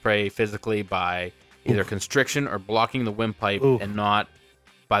killed its prey physically by either constriction or blocking the windpipe and not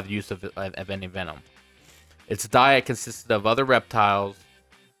by the use of any venom. Its diet consisted of other reptiles,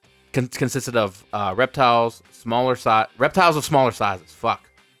 reptiles of smaller sizes,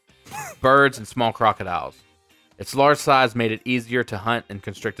 birds and small crocodiles. Its large size made it easier to hunt and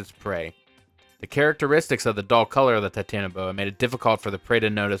constrict its prey. The characteristics of the dull color of the titanoboa made it difficult for the prey to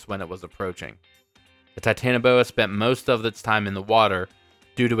notice when it was approaching. The titanoboa spent most of its time in the water.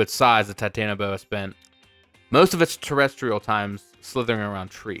 Due to its size, the titanoboa spent most of its terrestrial times slithering around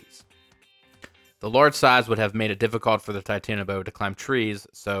trees. The large size would have made it difficult for the titanoboa to climb trees,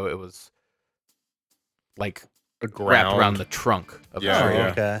 so it was like wrapped around the trunk of the tree.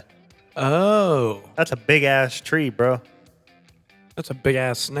 Okay. Oh, That's a big ass tree, bro. that's a big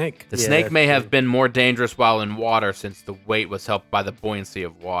ass snake. The Yeah, snake that's may true. have been more dangerous while in water since the weight was helped by the buoyancy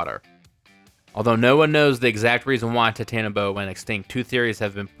of water. Although no one knows the exact reason why titanoboa went extinct, two theories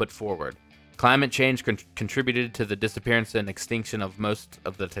have been put forward. Climate change contributed to the disappearance and extinction of most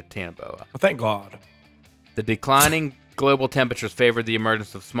of the titanoboa. Well, thank God. The declining global temperatures favored the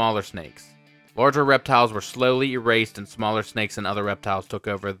emergence of smaller snakes. Larger reptiles were slowly erased and smaller snakes and other reptiles took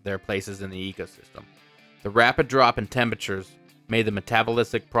over their places in the ecosystem. The rapid drop in temperatures made the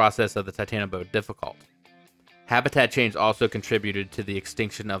metabolistic process of the titanoboa difficult. Habitat change also contributed to the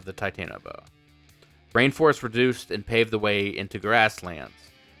extinction of the titanoboa. Rainforests reduced and paved the way into grasslands.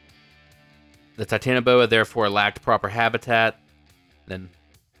 The titanoboa therefore lacked proper habitat, then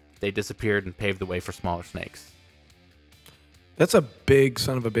they disappeared and paved the way for smaller snakes. That's a big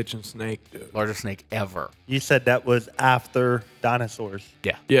son of a bitchin' snake, dude. Largest snake ever. You said that was after dinosaurs.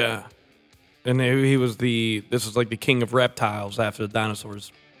 Yeah. Yeah. And this was like the king of reptiles after the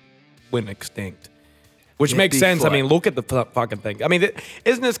dinosaurs went extinct. Which makes 50 sense. I foot. mean, look at the fucking thing. I mean,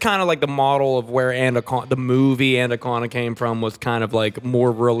 isn't this kind of like the model of where the movie Anaconda came from was kind of like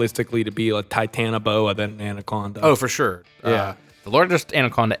more realistically to be a titanoboa than an anaconda? Oh, for sure. Yeah. The largest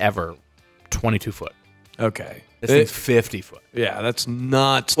anaconda ever, 22 foot. Okay. This thing's 50 foot. Yeah, that's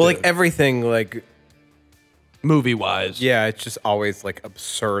nuts. Well, like dude. everything, like movie-wise. yeah, it's just always like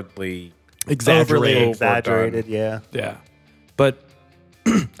absurdly. Overly Exaggerated. exaggerated, yeah. Yeah. But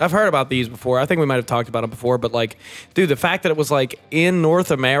I've heard about these before. I think we might have talked about them before, but like, dude, the fact that it was like in North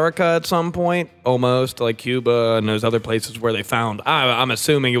America at some point, almost like Cuba and those other places where they found, I'm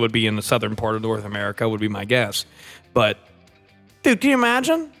assuming it would be in the southern part of North America, would be my guess. But, dude, can you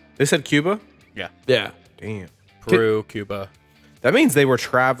imagine? They said Cuba. Yeah. Yeah. Damn. Peru, Cuba. That means they were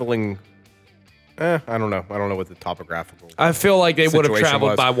traveling. I don't know. I don't know what the topographical. I feel like they would have situation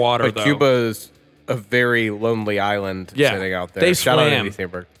traveled was. by water, But though. Cuba is a very lonely island Yeah. sitting out there. They Shout out swam. Andy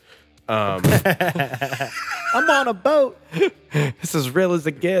Samberg. I'm on a boat. It's as real as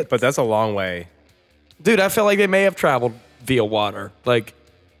it gets. But that's a long way. Dude, I feel like they may have traveled via water. Like,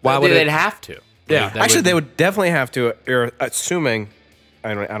 why would They'd it? have to. Yeah. Actually, they would definitely have to. Or assuming,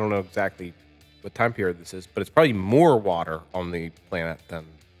 I don't know exactly what time period this is, but it's probably more water on the planet than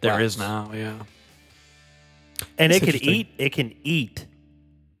There less. is now, yeah. And That's it interesting. can eat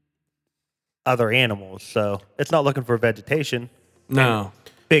other animals, so it's not looking for vegetation. No.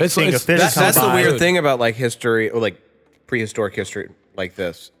 Big It's- thing it's- of fish. That's the come by. weird thing about like history, or like prehistoric history, like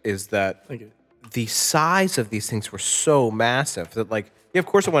this, is that Thank you. the size of these things were so massive that, like, yeah, of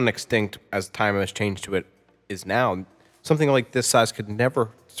course, it went extinct as time has changed to it is now. Something like this size could never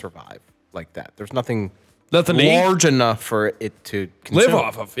survive like that. There's nothing Nothing to eat? large enough for it to Live consume.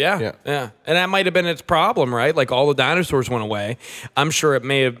 off of, yeah. Yeah. Yeah. And that might have been its problem, right? Like all the dinosaurs went away. I'm sure it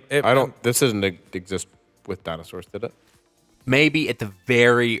may have. I don't. This doesn't exist with dinosaurs, did it? Maybe at the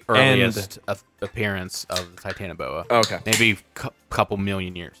very earliest appearance of the titanoboa. Okay. Maybe a couple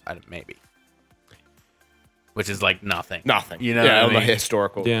million years. Maybe. Which is like nothing. Nothing. You know yeah, what I on the mean?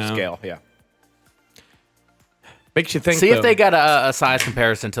 historical Yeah. scale. Yeah. Makes you think. See if though. they got a size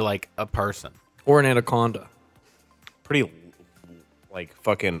comparison to like a person. Or an anaconda. Pretty, like,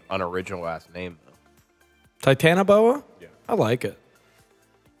 fucking unoriginal ass name though. Titanoboa? Yeah. I like it.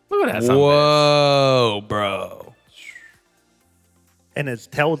 Look at that. son of a bitch. Whoa, bro. And its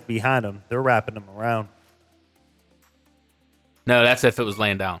tail's behind them. They're wrapping them around. No, that's if it was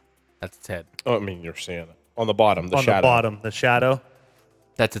laying down. That's its head. Oh, I mean, you're seeing it on the bottom, the On shadow. the bottom, the shadow.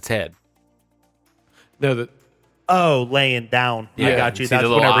 That's its head. No, that. Oh, laying down. I Yeah. got you. See the That's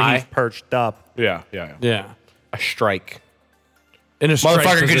little whenever eye? he's perched up. Yeah, yeah, yeah. Yeah. A strike. In a strike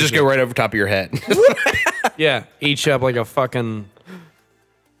Motherfucker could just position. go right over top of your head. Yeah. Eat you up like a fucking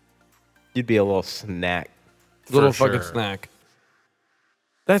You'd be a little snack. little For fucking sure. snack.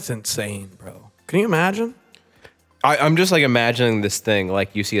 That's insane, bro. Can you imagine? I'm just like imagining this thing.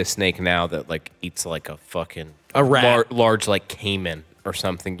 Like you see a snake now that like eats like a fucking A rat. large like caiman or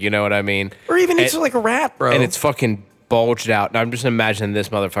something. You know what I mean? Or even eats And- like a rat, bro. And it's fucking bulged out. And I'm just imagining this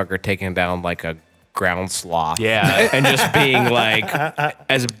motherfucker taking down like a ground sloth. Yeah. and just being like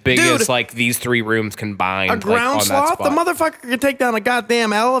as big Dude, as like these three rooms combined. a like, ground on sloth? That The spot. motherfucker could take down a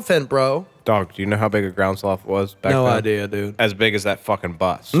goddamn elephant, bro. Dog, do you know how big a ground sloth was back No then? idea, dude. As big as that fucking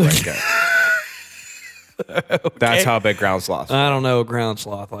bus right there. That's how big ground sloths. I don't know a ground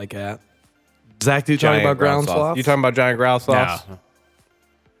sloth like that. Zach, you talking about ground sloths? You talking about giant ground sloths? No.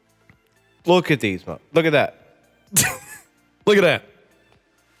 Look at these. Look at that. Look at that.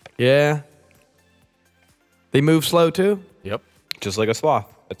 Yeah. They move slow too? Yep. Just like a sloth.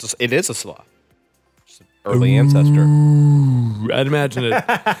 It is a sloth. Just an early ancestor. I'd imagine it.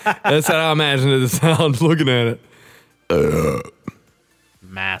 That's how I imagine it sounds looking at it.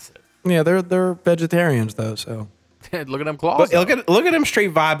 Massive. Yeah, they're vegetarians though, so. Look at them claws. But look at him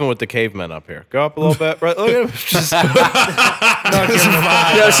straight vibing with the cavemen up here. Go up a little bit. Right, look at him. Just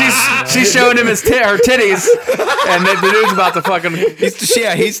She's showing him her titties, and the dude's about to fucking.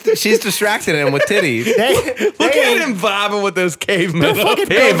 she's distracting him with titties. Look at him vibing with those cavemen. He ain't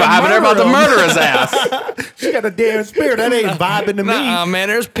vibing. They're about to murder his ass. She got a damn spirit. That ain't vibing to me. Nah, man,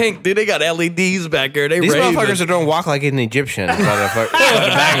 there's pink, dude. They got LEDs back there. These motherfuckers are doing walk like an Egyptian. Motherfucker.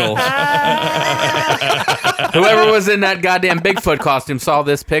 Whoever was in that goddamn Bigfoot costume saw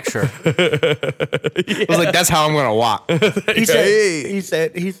this picture. I was like, that's how I'm gonna walk. He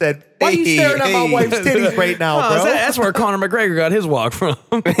said, why are you staring at my wife's titties right now, bro? That's where Conor McGregor got his walk from.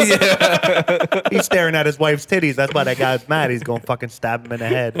 He's staring at his wife's titties. That's why that guy's mad. He's going to fucking stab him in the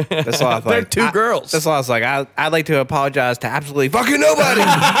head. That's why I was They're like, two girls. That's why I was like, I'd like to apologize to absolutely fucking nobody.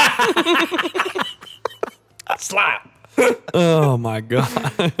 Slap. Oh my god.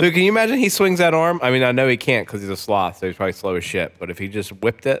 Dude, can you imagine he swings that arm? I mean, I know he can't because he's a sloth, so he's probably slow as shit. But if he just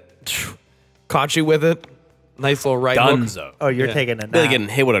whipped it, Caught you with it. Nice little right hook. Dunzo. Oh, you're taking a nap. really getting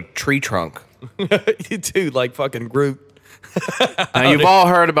hit with a tree trunk. Dude, like fucking Groot. Now you've all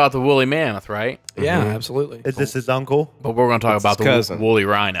heard about the woolly mammoth, right? Yeah, absolutely. Is this his uncle? But we're going to talk That's about his the cousin. woolly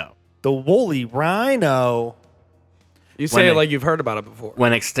rhino. The woolly rhino. You say when it they- like you've heard about it before.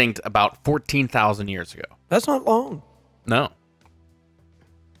 Went extinct about 14,000 years ago. That's not long. No.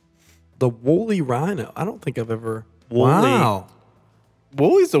 The woolly rhino. I don't think I've ever. Woolly. Wow.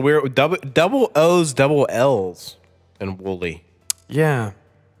 Woolly's a weird double O's, double L's, and woolly. Yeah,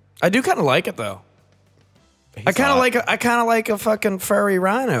 I do kind of like it though. I kind of like a fucking furry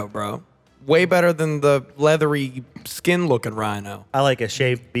rhino, bro. Way better than the leathery skin looking rhino. I like a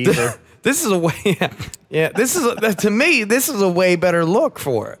shaved beaver. This is a way. Yeah. This is to me. This is a way better look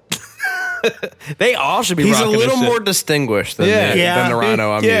for it. They all should be. He's a rocking this little shit. more distinguished than, Yeah. than the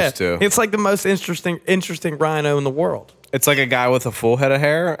rhino I'm used to. It's like the most interesting rhino in the world. It's like a guy with a full head of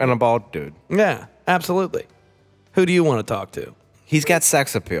hair and a bald dude. Yeah, absolutely. Who do you want to talk to? He's got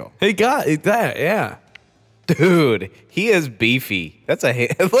sex appeal. He got that. Yeah. Dude, he is beefy. That's a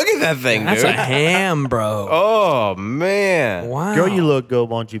look at that thing, That's dude. a ham, bro. Oh man. Wow. Girl, you look good.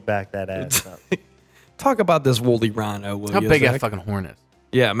 Won't you back that ass up? Talk about this woolly rhino, will How you, big Zach? that fucking horn is.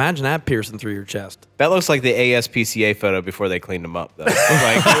 Yeah, imagine that piercing through your chest. That looks like the ASPCA photo before they cleaned him up, though.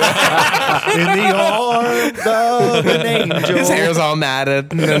 Like, In the arms of an angel. his hair's all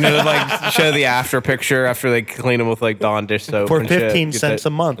matted, and then they like show the after picture after they clean him with like Dawn dish soap. For and shit. 15 Get cents that-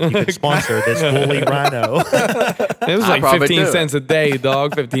 a month, you could sponsor this woolly rhino. It was like probably 15 do. cents a day,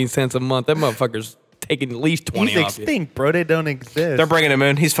 dog. 15 cents a month. That motherfucker's taking at least 20 He's off you. extinct, bro. They don't exist. They're bringing him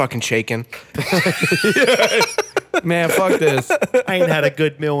in. He's fucking shaking. Man, fuck this. I ain't had a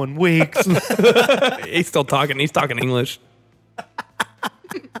good meal in weeks. He's still talking. He's talking English.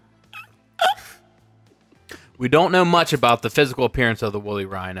 We don't know much about the physical appearance of the woolly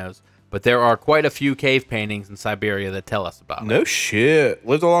rhinos, but there are quite a few cave paintings in Siberia that tell us about it. No shit.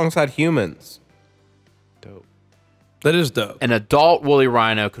 Lives alongside humans. Dope. That is dope. An adult woolly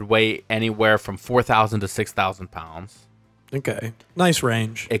rhino could weigh anywhere from 4,000 to 6,000 pounds. Okay. Nice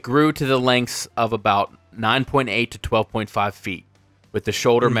range. It grew to the lengths of about 9.8 to 12.5 feet, with the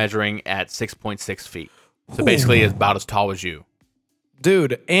shoulder measuring at 6.6 feet. So basically, it's about as tall as you.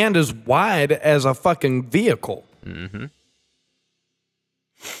 Dude, and as wide as a fucking vehicle. The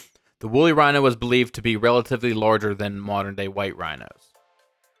woolly rhino was believed to be relatively larger than modern-day white rhinos.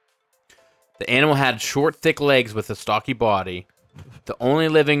 The animal had short, thick legs with a stocky body. The only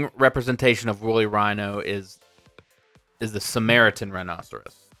living representation of woolly rhino is the Samaritan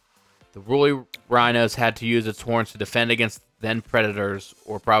rhinoceros. The woolly rhinos had to use its horns to defend against then predators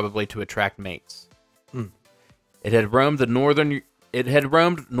or probably to attract mates. It had roamed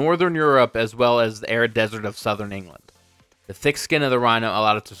northern Europe as well as the arid desert of southern England. The thick skin of the rhino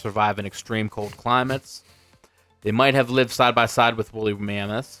allowed it to survive in extreme cold climates. They might have lived side by side with woolly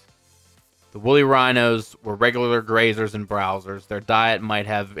mammoths. The woolly rhinos were regular grazers and browsers. Their diet might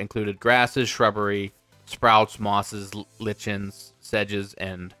have included grasses, shrubbery, sprouts, mosses, lichens, sedges,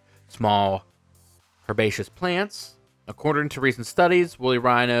 and small herbaceous plants. According to recent studies, woolly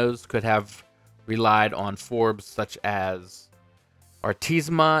rhinos could have relied on forbs such as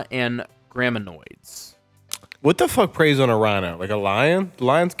artemisia and graminoids. What the fuck preys on a rhino? Like a lion?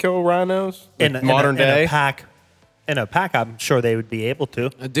 Lions kill rhinos? Like modern day? In a pack, I'm sure they would be able to.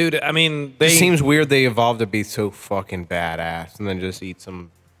 Dude, I mean, It seems weird they evolved to be so fucking badass and then just eat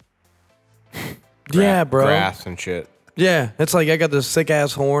some yeah, bro. grass and shit. Yeah, it's like I got this sick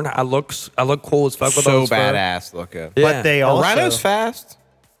ass horn. I look cool as fuck with So those fur. badass looking. Yeah. But they Are also rhinos fast?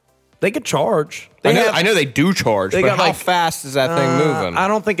 They could charge. I know they do charge, they but got, how like, fast is that thing moving? I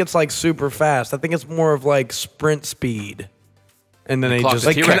don't think it's like super fast. I think it's more of like sprint speed. And then they clock just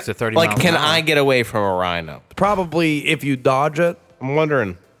the T-Rex at 30 miles can an hour. I get away from a rhino? probably if you dodge it, I'm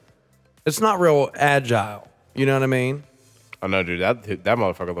wondering. it's not real agile. You know what I mean? Oh no, dude, that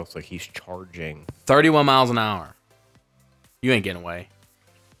motherfucker looks like he's charging. 31 miles an hour. You ain't getting away.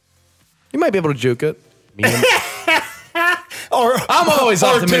 You might be able to juke it. Me and- I'm always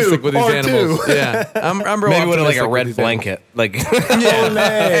optimistic with these animals. Yeah, I'm real maybe with like optimistic a red these animals. blanket. Like,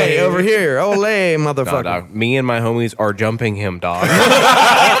 Hey, over here, ole, no, motherfucker. dog. Me and my homies are jumping him, dog.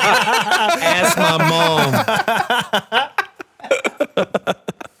 Ask my mom.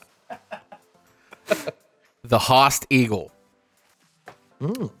 The Haast eagle.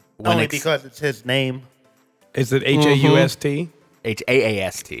 only because it's his name. Is it Haust? Haast. Haast.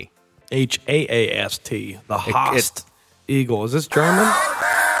 The Haast eagle. Is this German?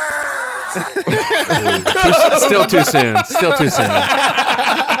 Still too soon. Still too soon.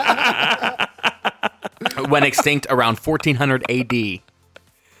 Went extinct around 1400 AD.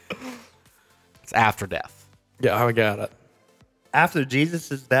 It's after death. Yeah, I got it. After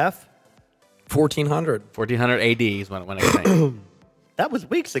Jesus' death, 1400. 1400 AD is when it went extinct. that was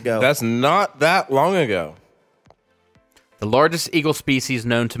weeks ago. That's not that long ago. The largest eagle species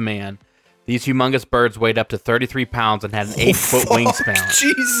known to man. These humongous birds weighed up to 33 pounds and had an 8-foot wingspan.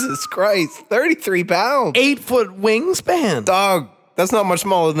 Jesus Christ, 33 pounds. 8-foot wingspan. Dog, that's not much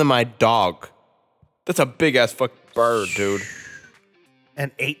smaller than my dog. That's a big ass fucking bird, dude.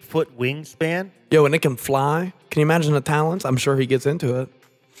 An 8-foot wingspan? Yo, and it can fly. Can you imagine the talons? I'm sure he gets into it.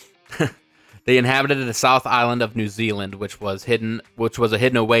 They inhabited the South Island of New Zealand, which was a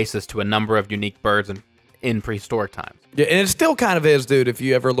hidden oasis to a number of unique birds in prehistoric times. Yeah, and it still kind of is, dude. If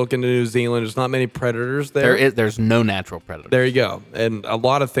you ever look into New Zealand, there's not many predators there. There's no natural predator. There you go. And a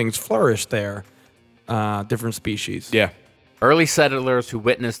lot of things flourish there. Different species. Yeah. Early settlers who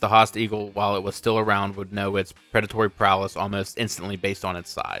witnessed the Haast eagle while it was still around would know its predatory prowess almost instantly based on its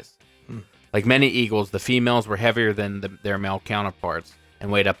size. Like many eagles, the females were heavier than their male counterparts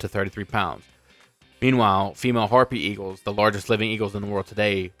and weighed up to 33 pounds. Meanwhile, female harpy eagles, the largest living eagles in the world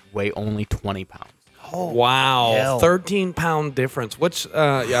today, weigh only 20 pounds. Wow. hell. 13-pound difference. Which,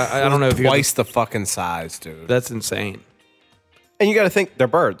 yeah, I don't know if you Twice the fucking size, dude. That's insane. And you got to think they're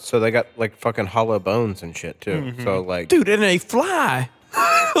birds, so they got like fucking hollow bones and shit too. So like, Dude, and they fly.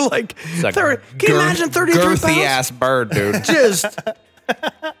 Like, it's a can you imagine 33 girthy pounds? ass bird, dude. Just,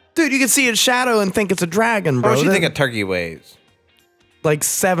 dude, you can see its shadow and think it's a dragon, How bro. much do you think That- a turkey weighs? like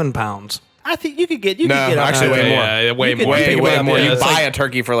 7 pounds. I think you could get No, get up actually to way it. more. Yeah, way You could- more. Way, Think way about more. that. You It's buy like a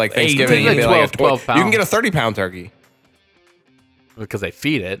turkey for like Thanksgiving, like you'd be like 12 You can get a pounds. 30-pound turkey. Because they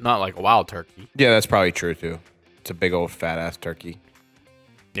feed it, not like a wild turkey. Yeah, that's probably true too. It's a big old fat ass turkey.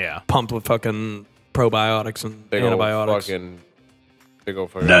 Yeah. pumped with fucking probiotics and Big antibiotics. big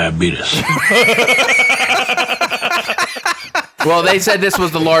old fucking. Diabetes. Well, they said this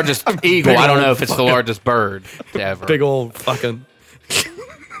was the largest eagle. I don't know if it's the largest bird to ever. Big old fucking.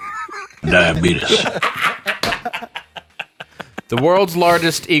 Diabetes. The world's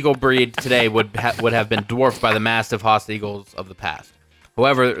largest eagle breed today would have been dwarfed by the massive Haast eagles of the past.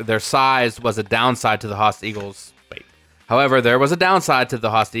 However, their size was a downside to the Haast eagles. However, there was a downside to the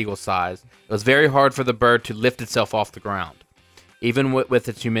Haast eagle's size. It was very hard for the bird to lift itself off the ground, even with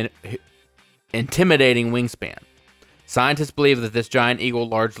its intimidating wingspan. Scientists believe that this giant eagle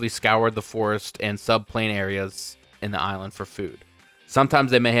largely scoured the forest and subplain areas in the island for food.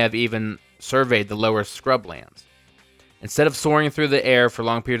 Sometimes they may have even surveyed the lower scrublands. Instead of soaring through the air for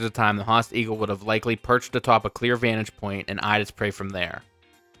long periods of time, the Haast eagle would have likely perched atop a clear vantage point and eyed its prey from there.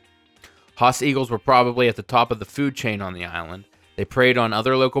 Haast eagles were probably at the top of the food chain on the island. They preyed on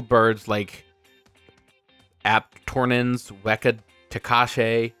other local birds like aptornins, weka,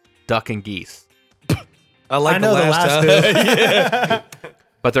 takache, duck, and geese. I like I know the last two.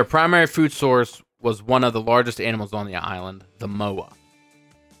 But their primary food source was one of the largest animals on the island, the moa.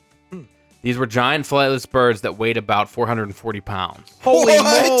 These were giant flightless birds that weighed about 440 pounds. Holy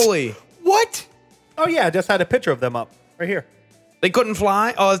What? moly. What? Oh yeah, I just had a picture of them up right here. They couldn't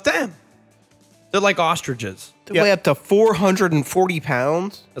fly? Oh, it's damn. They're like ostriches. They weigh up to 440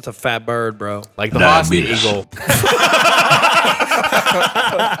 pounds. That's a fat bird, bro. Like the Haast Diabetes. eagle.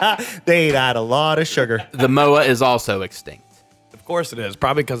 They add a lot of sugar. The moa is also extinct. Of course it is.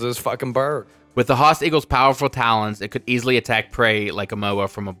 Probably because of this fucking bird. With the Haast eagle's powerful talons, it could easily attack prey like a moa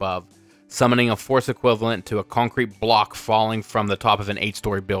from above, summoning a force equivalent to a concrete block falling from the top of an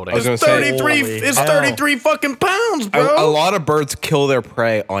 8-story building. I was gonna say, 33. Holy It's hell. 33 fucking pounds, bro. a lot of birds kill their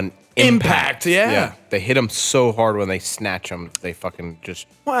prey on Impact, yeah. They hit them so hard when they snatch them, they fucking just.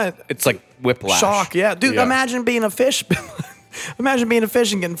 What? It's like whiplash. Shock, yeah. Dude, imagine being a fish. Imagine being a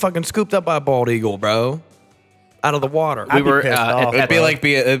fish and getting fucking scooped up by a bald eagle, bro. Out of the water. We were pissed off, It'd be bro. like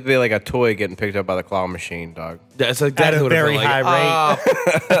it'd be like a toy getting picked up by the claw machine, dog. That's At exactly a what it very felt like.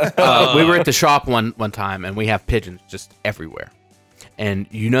 high rate. we were at the shop one time, and we have pigeons just everywhere. And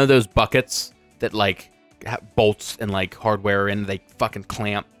you know those buckets that like have bolts and like hardware in, they fucking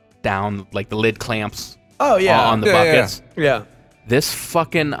clamp down, like the lid clamps Oh, yeah. on the Yeah, yeah, buckets. Yeah. This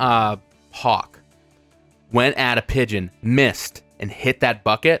fucking hawk went at a pigeon, missed, and hit that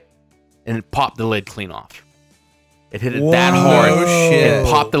bucket, and it popped the lid clean off. It hit it that hard. No shit. It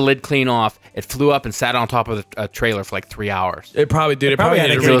popped the lid clean off. It flew up and sat on top of a trailer for like 3 hours. It probably did. It probably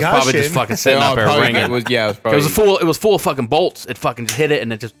probably had did. a It was probably concussion. just fucking sitting up there ringing. It was, yeah, it was It probably. was full of fucking bolts. It fucking just hit it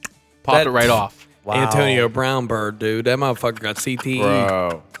and it just popped That- it right off. Wow. Antonio Brown bird, dude. That motherfucker got CTE.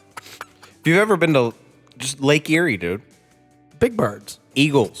 Bro. If you've ever been to just Lake Erie, dude, Big birds.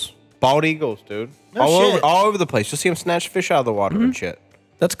 eagles, bald eagles, dude, No shit. all over the place. Just see them snatch fish out of the water and shit.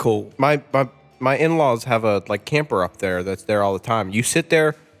 That's cool. My in-laws have a like camper up there that's there all the time. You sit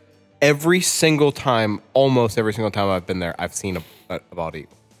there every single time, almost every single time I've been there, I've seen a bald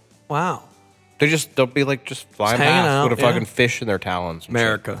eagle. Wow. They'll be like just flying Just hanging past out, with a yeah. fucking fish in their talons. and shit.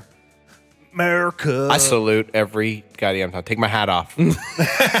 America. America. I salute every goddamn time. Take my hat off.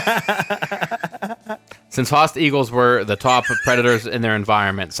 Since Haast eagles were the top of predators in their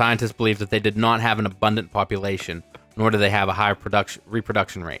environment, scientists believe that they did not have an abundant population, nor do they have a high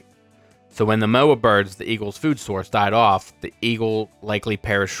reproduction rate. So when the moa birds, the eagle's food source, died off, the eagle likely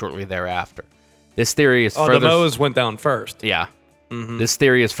perished shortly thereafter. This theory is Oh, further... the Moas went down first. Yeah. This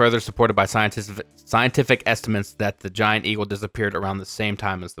theory is further supported by scientific estimates that the giant eagle disappeared around the same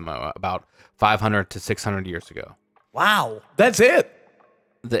time as the moa, about 500 to 600 years ago. Wow. That's it.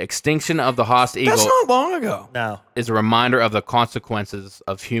 The extinction of the Haast eagle That's not long ago. No. is a reminder of the consequences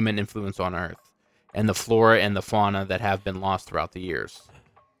of human influence on Earth and the flora and the fauna that have been lost throughout the years.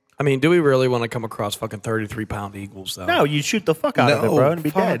 I mean, do we really want to come across fucking 33-pound eagles, though? No, you shoot the fuck out of it, bro, and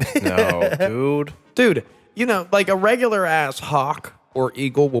be dead. No, dude. Dude, you know, like a regular ass hawk or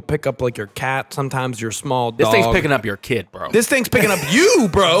eagle will pick up like your cat, sometimes your small dog. This thing's picking up your kid, bro. This thing's picking up you,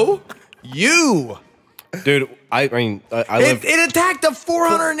 bro. You. Dude, I mean, I live. It attacked a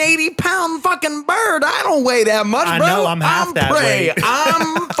 480-pound fucking bird. I don't weigh that much, bro. I know, I'm half that prey. weight.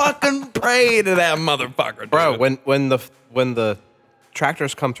 I'm fucking prey to that motherfucker, Bro, dude. when the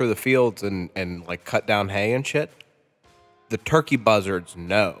tractors come through the fields and like cut down hay and shit, the turkey buzzards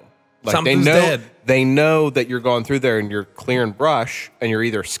know. Like Something's they know dead. they know that you're going through there and you're clearing brush and you're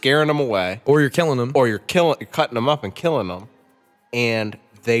either scaring them away Or you're killing them. or you're cutting them up and killing them, and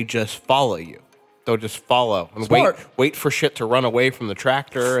they just follow you. They'll just follow and Smart. wait for shit to run away from the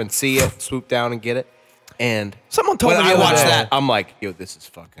tractor and see it, swoop down and get it. And Someone told when me the I other watch day- that, I'm like, yo, this is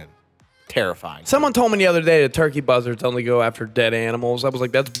fucking terrifying. Someone told me the other day that turkey buzzards only go after dead animals. I was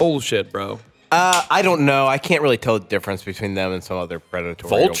like, that's bullshit, bro. I don't know. I can't really tell the difference between them and some other predatory.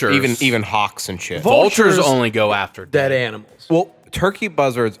 Vultures. even hawks and shit. Vultures only go after Dead animals. Well, turkey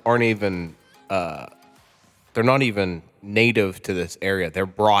buzzards aren't even. They're not even native to this area. They're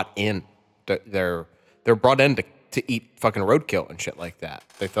brought in. They're brought in to eat fucking roadkill and shit like that.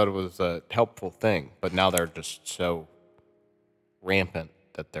 They thought it was a helpful thing, but now they're just so rampant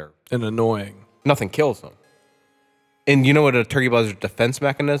that And annoying. nothing kills them. And you know what a turkey buzzard's defense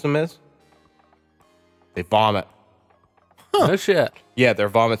mechanism is? They vomit. No shit. Yeah, their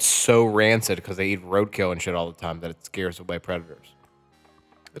vomit's so rancid because they eat roadkill and shit all the time that it scares away predators.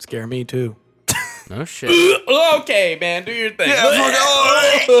 It scare me, too. No shit. Okay, man. Do your thing.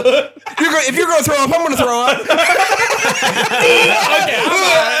 If you're gonna throw up, I'm gonna throw up.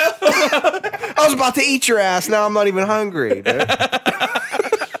 I was about to eat your ass. Now I'm not even hungry, dude.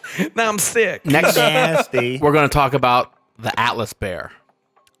 Now I'm sick. Next, Nasty. we're going to talk about the Atlas bear.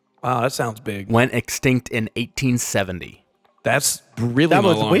 Wow, that sounds big. Went extinct in 1870. That's really That not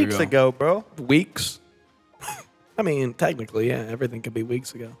was long weeks ago, bro. Weeks? I mean, technically, yeah. Everything could be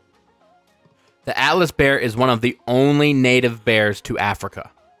weeks ago. The Atlas bear is one of the only native bears to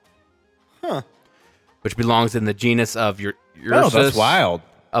Africa. Which belongs in the genus of Oh, that's wild.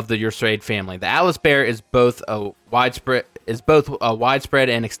 of the Ursaid family. The Atlas bear is both a widespread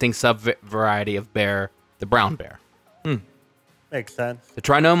and extinct subvariety of bear, the brown bear. Makes sense. The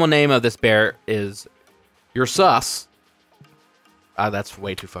trinomal name of this bear is Your Sus. That's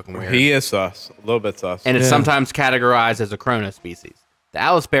way too fucking weird. He is sus. A little bit sus. And it's sometimes categorized as a chronospecies. The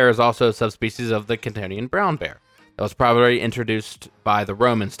Alice bear is also a subspecies of the Cantonian brown bear that was probably introduced by the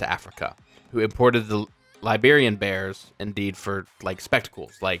Romans to Africa, who imported the Liberian bears, indeed, for like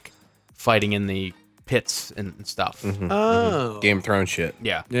spectacles, like fighting in the pits and stuff. Oh. Game of Thrones shit.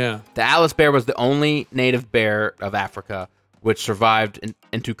 Yeah. Yeah. The Alice bear was the only native bear of Africa which survived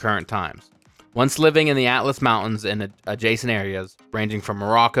into current times. Once living in the Atlas Mountains and adjacent areas, ranging from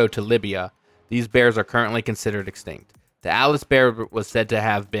Morocco to Libya, these bears are currently considered extinct. The Alice bear was said to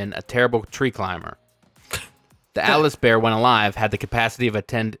have been a terrible tree climber. The Alice bear, when alive, had the capacity of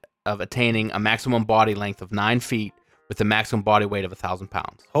attaining a maximum body length of 9 feet with a maximum body weight of 1,000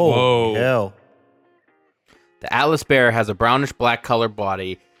 pounds. Holy hell. The Alice bear has a brownish-black colored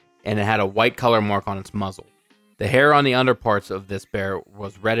body, and it had a white color mark on its muzzle. The hair on the underparts of this bear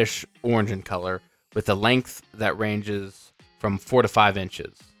was reddish-orange in color, with a length that ranges from 4 to 5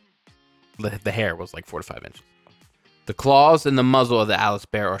 inches. The hair was like 4 to 5 inches. The claws and the muzzle of the Alice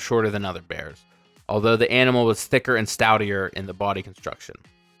bear are shorter than other bears, although the animal was thicker and stoutier in the body construction.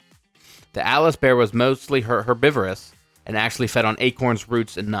 The Alice bear was mostly herbivorous and actually fed on acorns,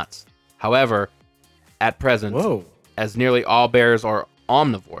 roots, and nuts. However, at present, as nearly all bears are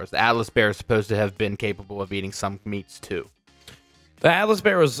omnivores, the Atlas bear is supposed to have been capable of eating some meats too. The Atlas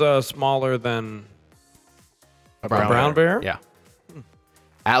bear was smaller than a brown bear? Yeah.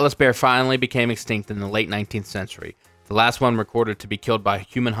 Atlas bear finally became extinct in the late 19th century. The last one recorded to be killed by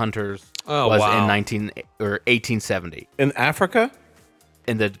human hunters was in 1870 In Africa?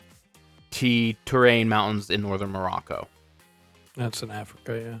 in the Touraine Mountains in northern Morocco. That's in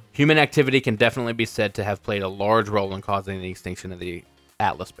Africa, yeah. Human activity can definitely be said to have played a large role in causing the extinction of the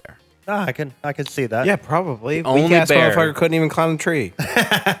Atlas bear. I can see that. Yeah, probably. Only Weak-ass bear. motherfucker couldn't even climb a tree.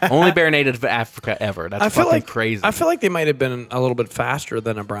 Only bear native to Africa ever. That's fucking crazy. I feel like they might have been a little bit faster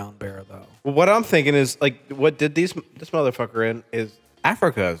than a brown bear, though. Well, what I'm thinking is, like, what did this motherfucker in is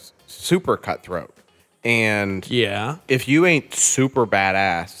Africa's super cutthroat. And Yeah. if you ain't super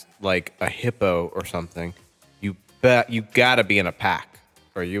badass, like a hippo or something, you gotta be in a pack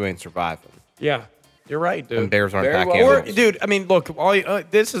or you ain't surviving. Yeah. You're right, dude. And bears aren't Very pack well. animals. Dude, I mean, look,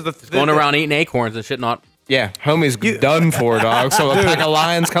 this is the Going around eating acorns and shit, not... Yeah, homie's done for, dog. So a pack of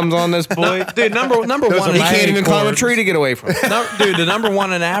lions comes on this boy. Dude, number one. He can't even climb a tree to get away from it. Dude, the number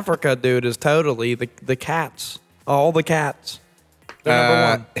one in Africa, dude, is totally the cats. All the cats. They're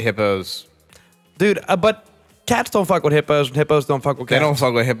number one. Hippos. Dude, but cats don't fuck with hippos, and hippos don't fuck with cats. They don't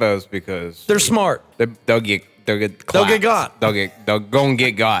fuck with hippos because They're smart. they'll get clapped. They'll get got. They'll gonna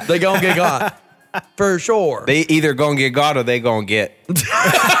get got. They gonna get got. For sure. They either gonna get got or they gonna get.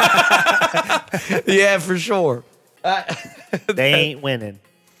 Yeah, for sure. They ain't winning.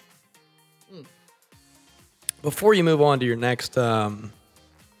 Before you move on to your next We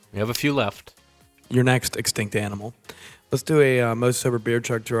have a few left. extinct animal, let's do a most sober beer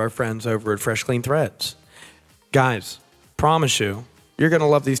chug to our friends over at Fresh Clean Threads. Guys, promise you, you're gonna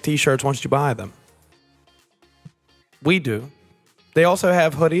love these t-shirts once you buy them. We do. They also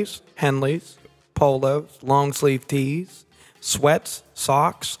have hoodies, Henleys, polos, long sleeve tees, sweats,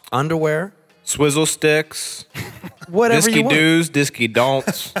 socks, underwear, Swizzle sticks, whatever you disky want. doos, disky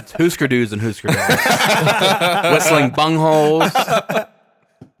don'ts. Hoosker doos and hoosker don'ts. Whistling bungholes.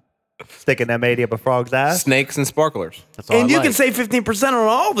 Sticking M80 up a frog's ass. Snakes and sparklers. That's all And I you like. can save 15% on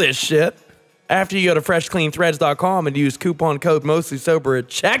all this shit after you go to freshcleanthreads.com and use coupon code mostly sober at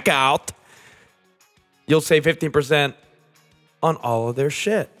checkout. You'll save 15% on all of their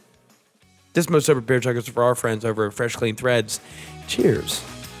shit. This most sober beer chug is for our friends over at Fresh Clean Threads. Cheers.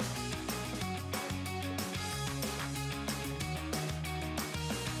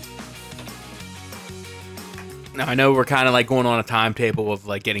 Now, I know we're kind of like going on a timetable of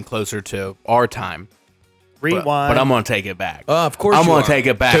like getting closer to our time. Rewind. But I'm going to take it back. Of course I'm you going are. to take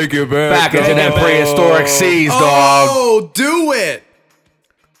it back. Take it back. Back into them prehistoric seas, dog. Oh, do it.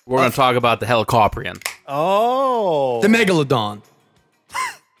 We're going to talk about the helicoprion. Oh. The Megalodon.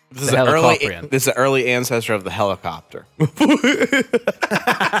 This is The an early. helicoprion. This is an early ancestor of the helicopter. Look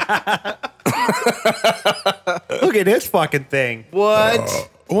at this fucking thing. What?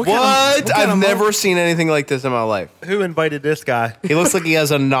 What? I've never seen anything like this in my life. Who invited this guy? He looks like he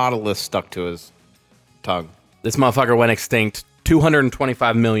has a nautilus stuck to his tongue. This motherfucker went extinct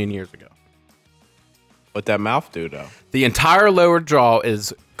 225 million years ago. What that mouth do, though? The entire lower jaw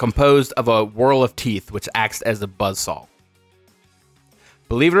is composed of a whorl of teeth, which acts as a buzzsaw.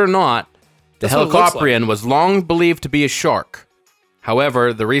 Believe it or not, the That's what it looks helicoprion was long believed to be a shark. However,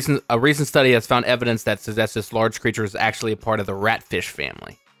 a recent study has found evidence that suggests this large creature is actually a part of the ratfish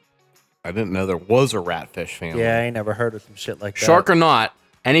family. I didn't know there was a ratfish family. Yeah, I ain't never heard of some shit like that. Shark or not,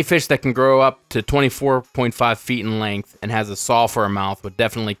 any fish that can grow up to 24.5 feet in length and has a saw for a mouth would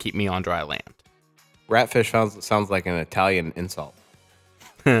definitely keep me on dry land. Ratfish sounds like an Italian insult.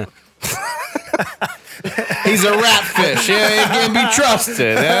 He's a ratfish. Yeah, he can be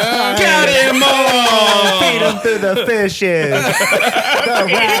trusted. Got him all. Feed them to the fishes. The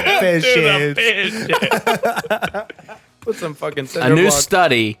rat fishes. Put some fucking A cinder new block.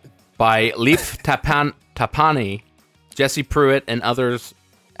 study by Leif Tapani, Jesse Pruitt, and others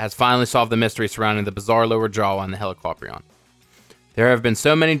has finally solved the mystery surrounding the bizarre lower jaw on the Helicoprion. There have been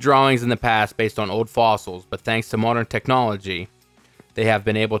so many drawings in the past based on old fossils, but thanks to modern technology, they have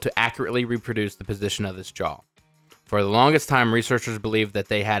been able to accurately reproduce the position of this jaw. For the longest time, researchers believed that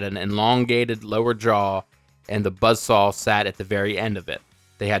they had an elongated lower jaw and the buzzsaw sat at the very end of it.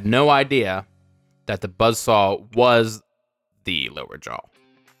 They had no idea that the buzzsaw was the lower jaw.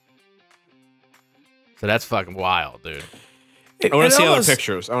 So that's fucking wild, dude. I want to see other almost-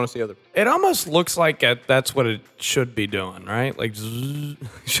 pictures. I want to see other. It almost looks like that's what it should be doing, right? Like, zzz,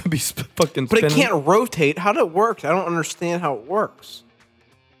 it should be fucking But it spinning. can't rotate. How does it work? I don't understand how it works.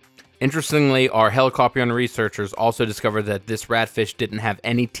 Interestingly, our Helicoprion researchers also discovered that this ratfish didn't have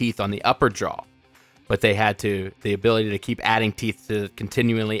any teeth on the upper jaw, but they had the ability to keep adding teeth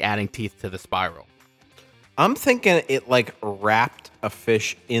continually adding teeth to the spiral. I'm thinking it like wrapped a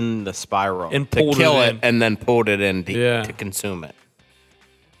fish in the spiral And to pulled kill it it, in. and then pulled it in Yeah. to consume it.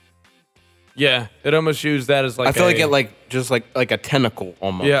 Yeah, it almost used that as like I feel like it just like a tentacle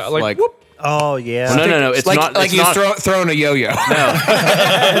almost. Yeah, like, whoop. Oh, yeah. Well, no, it's like not like it's he's not, throwing a yo-yo.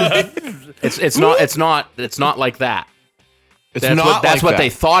 it's not like that. It's That's not what, that's like what that. they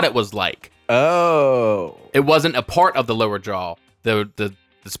thought it was like. Oh. It wasn't a part of the lower jaw. The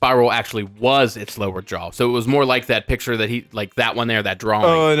spiral actually was its lower jaw. So it was more like that picture like that one there, that drawing.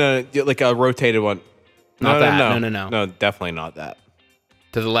 Oh no, like a rotated one. Not that. No, No. No, definitely not that.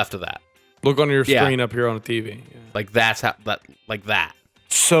 To the left of that. Look on your Yeah. screen up here on the TV. Yeah. Like that's how like that.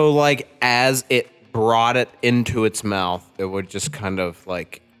 So like as it brought it into its mouth, it would just kind of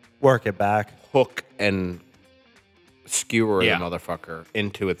like Work it back. hook and skewer Yeah. the motherfucker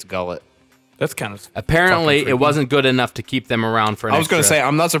into its gullet. That's kind of Apparently, fucking it wasn't good enough to keep them around for an I was going to extra- say,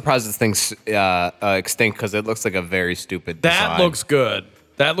 I'm not surprised this thing's extinct because it looks like a very stupid That design. looks good.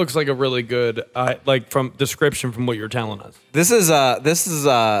 That looks like a really good, like from description from what you're telling us. This is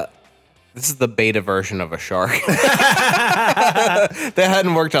the beta version of a shark. They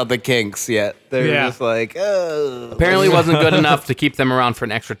hadn't worked out the kinks yet. They're Yeah. just like, oh. Apparently, it wasn't good enough to keep them around for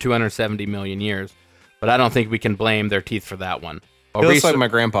an extra 270 million years. But I don't think we can blame their teeth for that one. It looks like my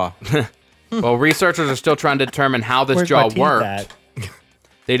grandpa. While researchers are still trying to determine how this Where's jaw my teeth worked, at?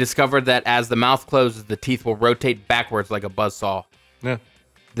 they discovered that as the mouth closes, the teeth will rotate backwards like a buzzsaw. Yeah.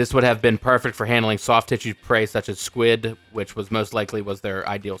 This would have been perfect for handling soft tissue prey such as squid, which was most likely was their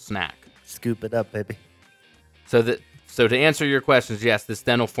ideal snack. Scoop it up, baby. So to answer your questions, yes, this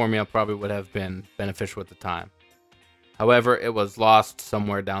dental formula probably would have been beneficial at the time. However, it was lost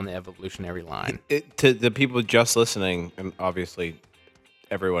somewhere down the evolutionary line. To the people just listening, and obviously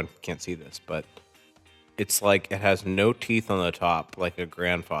everyone can't see this, but it's like it has no teeth on the top like a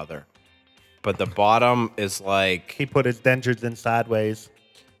grandfather. But the bottom is like He put his dentures in sideways.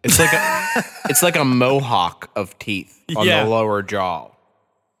 it's like a mohawk of teeth on Yeah. the lower jaw.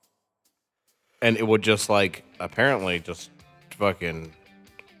 And it would just like apparently just fucking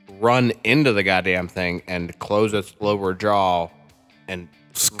run into the goddamn thing and close its lower jaw and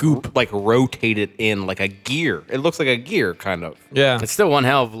Scoop. like rotate it in like a gear. It looks like a gear kind of. Yeah. It's still one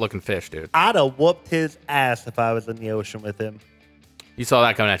hell of a looking fish, dude. I'd have whooped his ass if I was in the ocean with him. You saw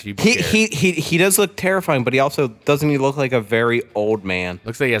that coming at you. You'd be scared. He does look terrifying, but he also doesn't he look like a very old man.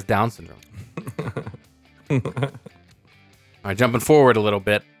 Looks like he has Down syndrome. All right, jumping forward a little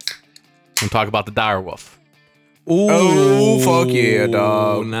bit, we'll talk about the dire wolf. Ooh, Oh, fuck yeah,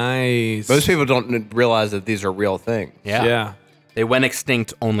 dog. Nice. Most people don't realize that these are real things. Yeah. Yeah. They went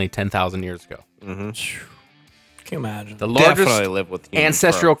extinct only 10,000 years ago. Can you imagine? The largest Definitely live with humans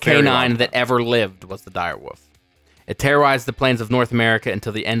ancestral for a very long canine time. that ever lived was the dire wolf. It terrorized the plains of North America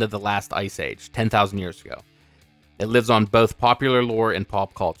until the end of the last ice age, 10,000 years ago. It lives on both popular lore and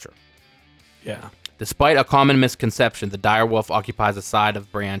pop culture. Yeah. Despite a common misconception, the dire wolf occupies a side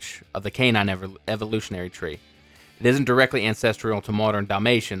of branch of the canine evolutionary tree. It isn't directly ancestral to modern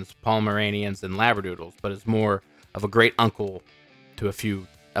Dalmatians, Pomeranians, and Labradoodles, but is more of a great uncle to a few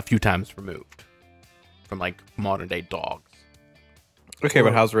times removed from like modern day dogs. Okay,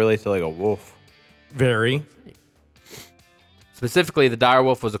 but how's it related to like a wolf? Very. Specifically, the dire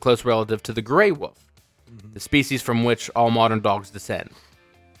wolf was a close relative to the gray wolf, the species from which all modern dogs descend.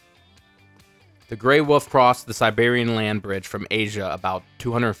 The gray wolf crossed the Siberian land bridge from Asia about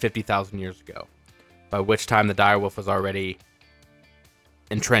 250,000 years ago, by which time the dire wolf was already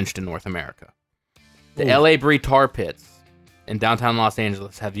entrenched in North America. The LA Bree tar pits in downtown Los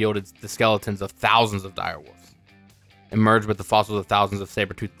Angeles have yielded the skeletons of thousands of dire wolves, emerged with the fossils of thousands of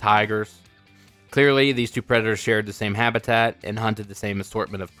saber-toothed tigers. Clearly, these two predators shared the same habitat and hunted the same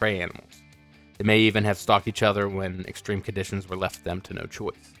assortment of prey animals. They may even have stalked each other when extreme conditions were left them to no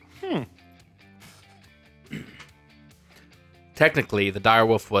choice. Technically, the dire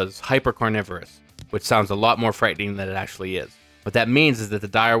wolf was hypercarnivorous, which sounds a lot more frightening than it actually is. What that means is that the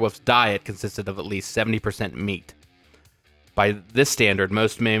dire wolf's diet consisted of at least 70% meat. By this standard,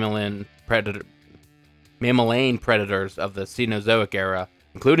 most mammalian predators of the Cenozoic era,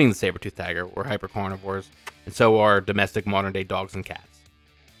 including the saber-toothed tiger, were hypercarnivores, and so are domestic modern-day dogs and cats.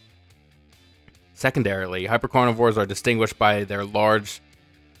 Secondarily, hypercarnivores are distinguished by their large,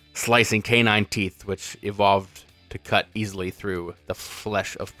 slicing canine teeth, which evolved to cut easily through the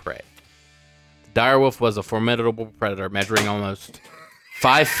flesh of prey. The dire wolf was a formidable predator, measuring almost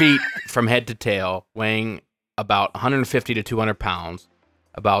 5 feet from head to tail, weighing about 150 to 200 pounds,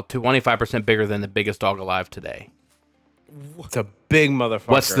 about 25% bigger than the biggest dog alive today. It's a big motherfucker.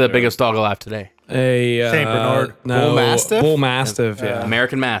 What's the dude. biggest dog alive today? A Saint Bernard. No, Bull Mastiff? Bull Mastiff, yeah.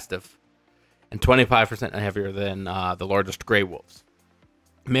 American Mastiff, and 25% heavier than the largest gray wolves.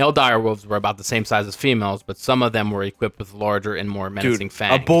 Male dire wolves were about the same size as females, but some of them were equipped with larger and more menacing Dude,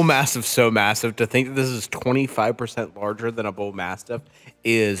 fangs. a bull mastiff so massive. To think that this is 25% larger than a bull mastiff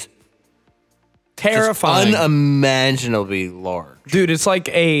is Terrifying. just unimaginably large. Dude, it's like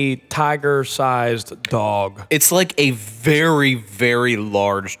a tiger-sized dog. It's like a very, very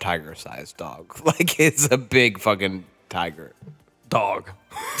large tiger-sized dog. Like, it's a big fucking tiger. Dog.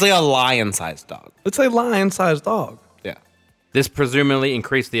 It's like a lion-sized dog. It's a lion-sized dog. Yeah. This presumably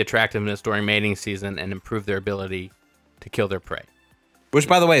increased the attractiveness during mating season and improved their ability to kill their prey. Which,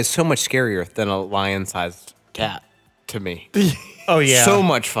 by the way, is so much scarier than a lion-sized cat to me. Oh, yeah. So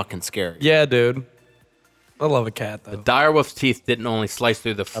much fucking scary. Yeah, dude. I love a cat, though. Dire wolf's teeth didn't only slice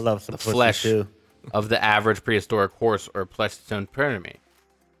through the, I love some the pussy, flesh too. of the average prehistoric horse or Pleistocene primate.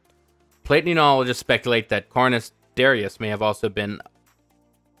 Paleontologists speculate that Carnus darius may have also been...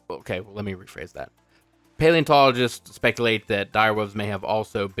 Okay, well, let me rephrase that. Paleontologists speculate that dire wolves may have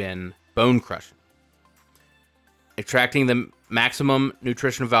also been bone crushing, extracting the maximum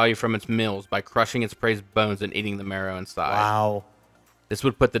nutritional value from its meals by crushing its prey's bones and eating the marrow inside. Wow. This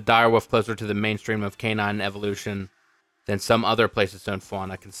would put the dire wolf closer to the mainstream of canine evolution than some other Pleistocene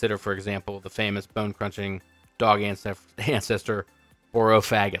fauna. Consider, for example, the famous bone-crunching dog ancestor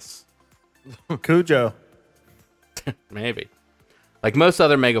Orophagus. Cujo. Maybe. Like most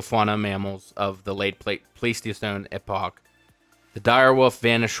other megafauna mammals of the late Pleistocene epoch, the dire wolf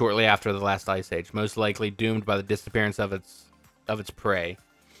vanished shortly after the last ice age, most likely doomed by the disappearance of its prey,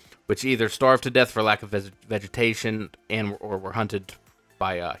 which either starved to death for lack of vegetation or were hunted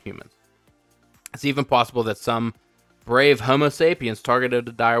by humans. It's even possible that some brave Homo sapiens targeted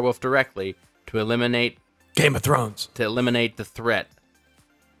the dire wolf directly to eliminate Game of Thrones. the threat,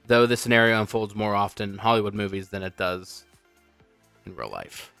 though this scenario unfolds more often in Hollywood movies than it does in real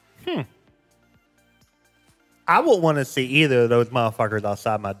life. I wouldn't want to see either of those motherfuckers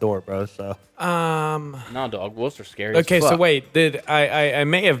outside my door, bro. So No, dog wolves are scary. Okay, as so fuck. wait. Did I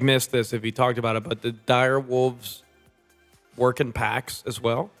may have missed this if he talked about it, but did dire wolves work in packs as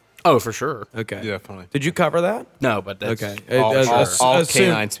well? Oh, for sure. Okay. Yeah, definitely. Did you cover that? No, but that's Okay. all All Assume-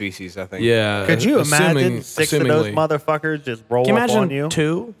 canine species, I think. Yeah. could you imagine six of those assumingly. motherfuckers just roll Can you up imagine on you?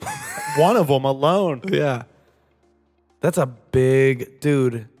 2? One of them alone. Yeah. That's a big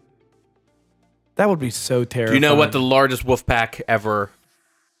dude. That would be so Do terrifying. you know what the largest wolf pack ever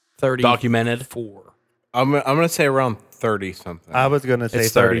 30 documented? 4. I'm gonna say around 30 something. I was gonna say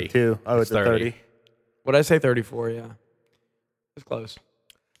It's 30. 32. Oh, It's it's a 30. What did I say? 34. Yeah. It's close.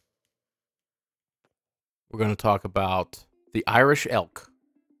 We're going to talk about the Irish elk.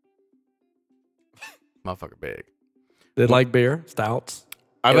 Motherfucker big. They like beer, stouts.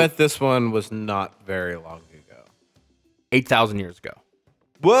 I bet this one was not very long ago. 8,000 years ago.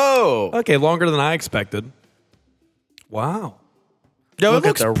 Whoa! Okay, longer than I expected. Wow. Yo, Look it at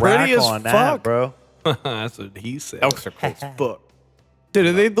looks the pretty rack as on fuck, that, bro. That's what he said. Elks are cool as fuck.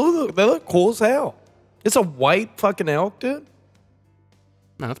 Dude, they look cool as hell. It's a white fucking elk, dude.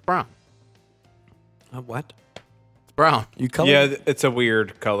 No, it's brown. What? It's brown. You color? Yeah, it's a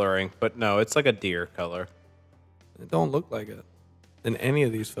weird coloring, but no, it's like a deer color. It don't look like it in any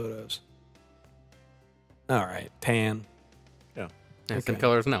of these photos. All right, tan. Yeah, same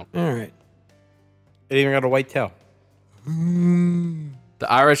color as an elk. All right. It even got a white tail. The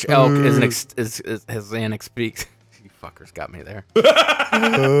Irish elk is an extinct. You fuckers got me there.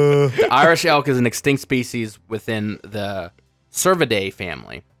 The Irish elk is an extinct species within the Cervidae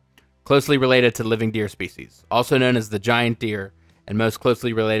family, closely related to living deer species. Also known as the giant deer and most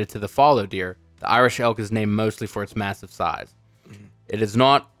closely related to the fallow deer, the Irish elk is named mostly for its massive size. It is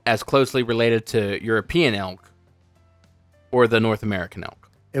not as closely related to European elk or the North American elk.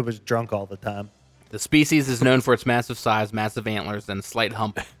 It was drunk all the time. The species is known for its massive size, massive antlers, and a slight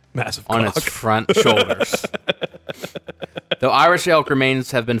hump Massive on cock. its front shoulders. Though Irish elk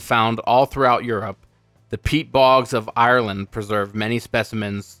remains have been found all throughout Europe, the peat bogs of Ireland preserve many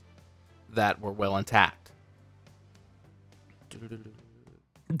specimens that were well intact. Is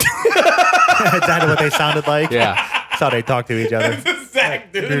that what they sounded like? Yeah. That's how they talk to each other.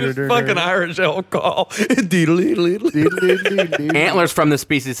 Exact, dude. This fucking Irish elk call. Antlers from the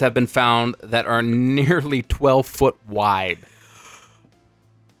species have been found that are nearly 12 foot wide.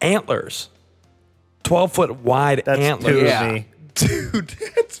 Antlers. 12-foot wide That's antlers. two of Yeah. me. Dude,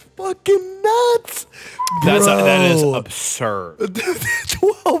 that's fucking nuts. That is Bro. absurd.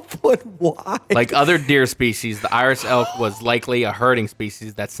 12-foot wide. Like other deer species, the Irish elk was likely a herding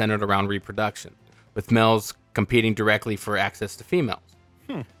species that centered around reproduction, with males competing directly for access to females.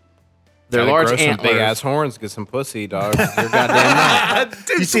 Their Gotta large grow some antlers, big ass horns, get some pussy, dog. You're goddamn right.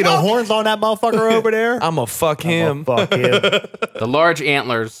 You see the horns on that motherfucker over there? I'm going to fuck him. Fuck him. the large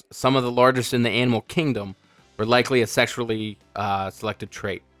antlers, some of the largest in the animal kingdom, were likely a sexually selected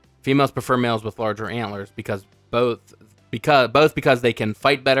trait. Females prefer males with larger antlers because they can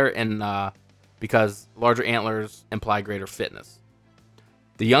fight better and because larger antlers imply greater fitness.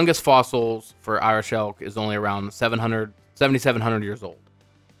 The youngest fossils for Irish elk is only around 7,700 years old,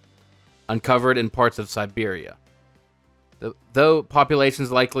 uncovered in parts of Siberia. Though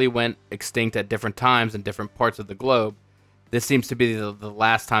populations likely went extinct at different times in different parts of the globe, this seems to be the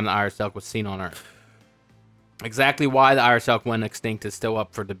last time the Irish elk was seen on Earth. Exactly why the Irish elk went extinct is still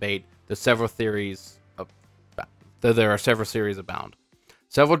up for debate, though there are several theories abound.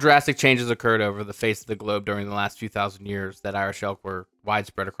 Several drastic changes occurred over the face of the globe during the last few thousand years that Irish elk were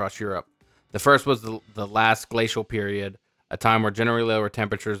widespread across Europe. The first was the last glacial period, a time where generally lower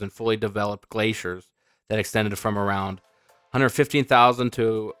temperatures and fully developed glaciers that extended from around 115,000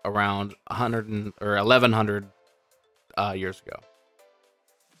 to around 1,100 years ago.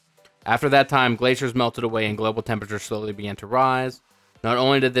 After that time, glaciers melted away and global temperatures slowly began to rise. Not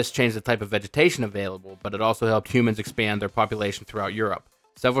only did this change the type of vegetation available, but it also helped humans expand their population throughout Europe.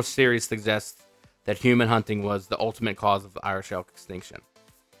 Several theories suggest that human hunting was the ultimate cause of the Irish elk extinction.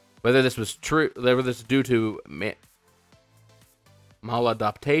 Whether this was due to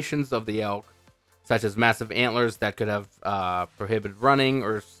maladaptations of the elk, such as massive antlers that could have prohibited running,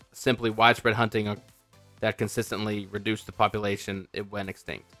 or simply widespread hunting that consistently reduced the population, it went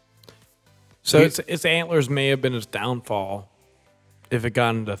extinct. So its antlers may have been its downfall if it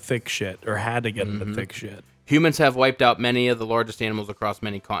got into thick shit or had to get into thick shit. Humans have wiped out many of the largest animals across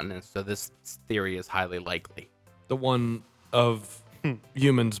many continents, so this theory is highly likely. The one of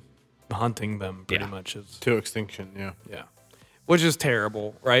humans hunting them pretty Yeah. much is, To extinction, yeah. yeah. Which is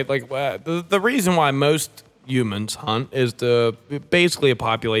terrible, right? Like the reason why most humans hunt is basically a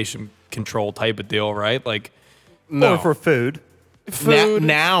population control type of deal, right? Like No. Or for food. food.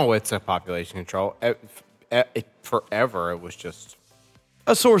 Now it's a population control. Forever, it was just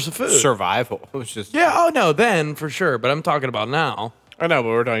A source of food. survival. It was just... Yeah, oh no, then for sure. But I'm talking about now. I know, but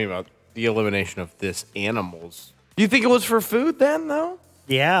we're talking about the elimination of this animals. Do you think it was for food then, though?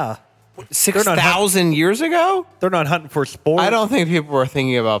 Yeah. 6,000 years ago? They're not hunting for sport. I don't think people were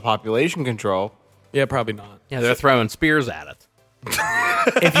thinking about population control. Yeah, probably not. Yeah, they're throwing spears at it.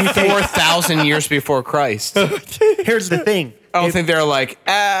 If you take, 4,000 years before Christ. here's the thing. I don't think they're like, you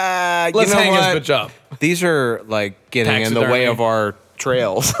Let's know hang what? this bitch up. These are like getting in the way Taxidermy. of our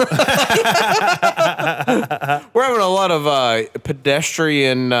trails. We're having a lot of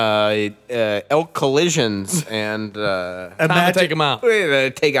pedestrian elk collisions, and Time to Imagine, take them out. we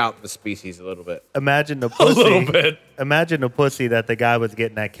gotta take out the species a little bit. imagine the A pussy. little bit. Imagine the pussy that the guy was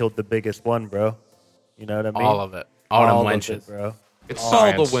getting that killed the biggest one, bro. You know what I mean? All of it. All them of wenches. it, bro. It's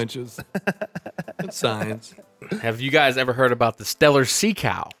All the winches. It's science. Have you guys ever heard about the Stellar sea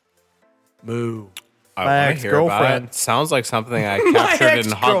cow? Moo. I My wanna hear about ex-girlfriend. it. Sounds like something I captured in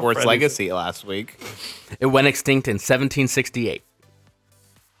Hogwarts ex-girlfriend. Legacy last week. It went extinct in 1768.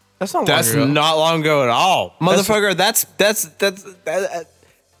 That's not That's long ago. not long ago at all, motherfucker.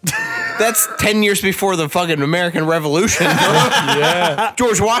 That's 10 years before the fucking American Revolution. Yeah.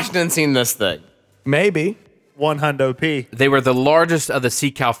 George Washington seen this thing. Maybe. 100p. They were the largest of the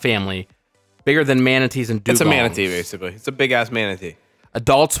sea cow family, bigger than manatees and dugongs. It's a manatee, basically. It's a big-ass manatee.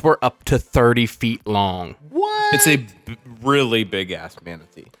 Adults were up to 30 feet long. It's a really big-ass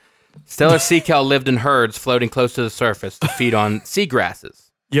manatee. Stellar sea cow lived in herds floating close to the surface to feed on seagrasses.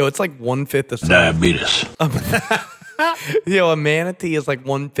 Yo, it's like 1/5 the size. Diabetes. Yo, a manatee is like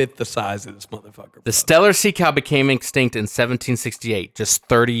 1/5 the size of this motherfucker. The stellar sea cow became extinct in 1768, just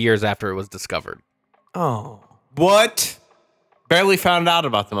 30 years after it was discovered. Oh. What? Barely found out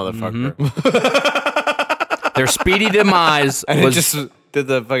about the motherfucker. Their speedy demise And was it just did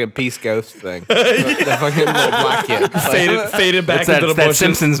the fucking peace ghost thing. the fucking little black kid. Faded back It's that, into the that bushes.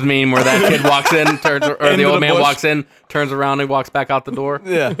 Simpsons meme where that kid walks in, turns, or Into the old the man bush. walks in, turns around, and walks back out the door.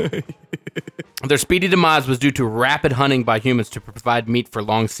 Yeah. Their speedy demise was due to rapid hunting by humans to provide meat for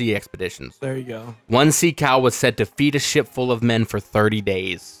long sea expeditions. There you go. One sea cow was said to feed a ship full of men for 30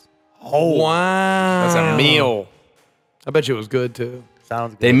 days. Oh, wow. That's a meal. I bet you it was good, too.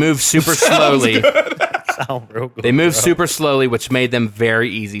 Sounds good. They moved super slowly. Sound real good. They moved bro. super slowly, which made them very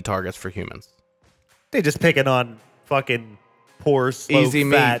easy targets for humans. They just picking on fucking poor, slow, Easy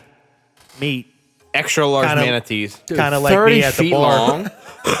meat. fat meat. Extra large Kinda- manatees. Kind of like 30 me at the feet bar. long.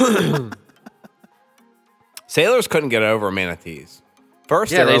 Sailors couldn't get over manatees.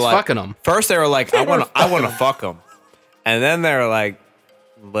 First, Yeah, they they were was like, fucking 'em. First, they were like, I want to fuck them, and then they were like,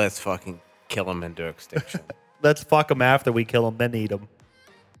 let's fucking kill them into extinction. Let's fuck them after we kill them, then eat them.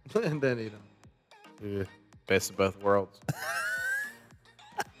 And then eat them. Best of both worlds.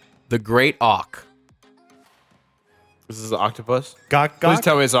 The Great Auk. This is an octopus. Gok, Please gok.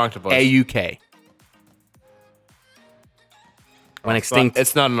 tell me it's an octopus. AUK. When extinct,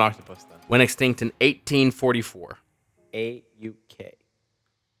 It's not an octopus then. went extinct in 1844. AUK.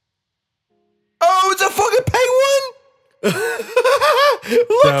 Oh, it's a fucking penguin!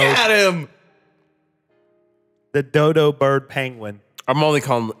 Look at him. The dodo bird penguin. I'm only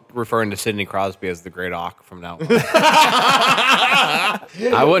referring to Sidney Crosby as the Great Auk from now on. I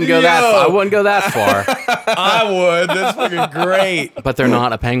wouldn't go that. I wouldn't go that far. I would. That's fucking great. But they're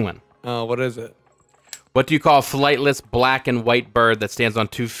not a penguin. Oh, what is it? What do you call a flightless black and white bird that stands on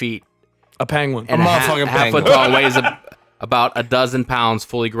 2 feet A penguin. and motherfucking half foot penguin. tall, weighs about a dozen pounds,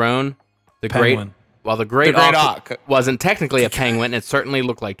 fully grown? The Penguin. the Great Great Auk Auk. wasn't technically a penguin. It certainly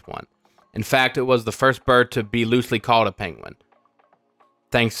looked like one. In fact, it was the first bird to be loosely called a penguin,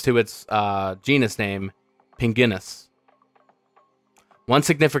 thanks to its genus name, Penguinus. One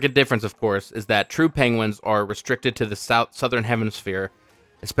significant difference, of course, is that true penguins are restricted to the southern hemisphere,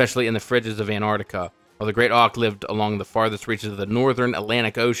 especially in the fringes of Antarctica, while the Great Auk lived along the farthest reaches of the northern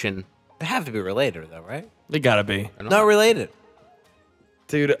Atlantic Ocean. They have to be related, though, right? They gotta be. Not related.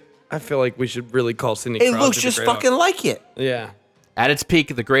 Dude, I feel like we should really call Sidney It Crosby looks the just Great Auk. fucking like it. Yeah. At its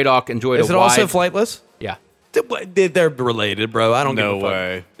peak, the Great Auk enjoyed Is a it wide... also flightless? Yeah. They're related, bro. I don't No give a fuck.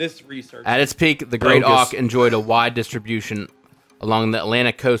 way. This research. At its peak, the Great Bogus. Auk enjoyed a wide distribution along the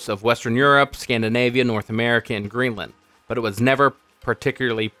Atlantic coasts of Western Europe, Scandinavia, North America, and Greenland, but it was never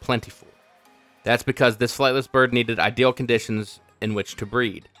particularly plentiful. That's because this flightless bird needed ideal conditions in which to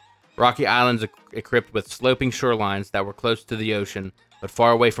breed. Rocky islands equipped with sloping shorelines that were close to the ocean, but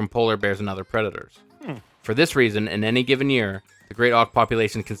far away from polar bears and other predators. For this reason, in any given year, the Great Auk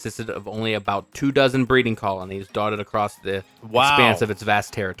population consisted of only about 24 breeding colonies dotted across the expanse of its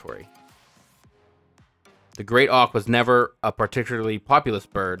vast territory. The Great Auk was never a particularly populous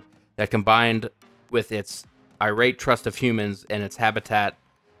bird that, combined with its irate trust of humans and its habitat,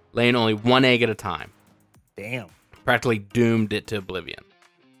 laying only one egg at a time, Damn. practically doomed it to oblivion.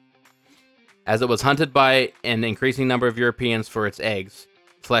 As it was hunted by an increasing number of Europeans for its eggs,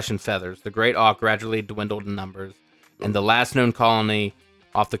 flesh, and feathers, the Great Auk gradually dwindled in numbers, and the last known colony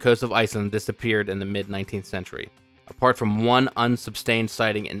off the coast of Iceland disappeared in the mid-19th century. Apart from one unsustained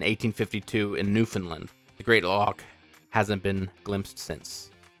sighting in 1852 in Newfoundland, the Great Auk hasn't been glimpsed since.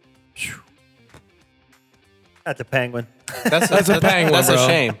 That's a penguin. That's a penguin. That's bro. a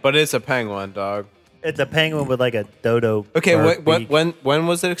shame, but it's a penguin, dog. It's a penguin with like a dodo. Okay, bird beak. when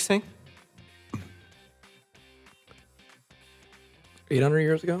was it extinct? 800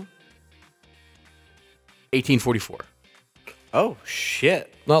 years ago? 1844. Oh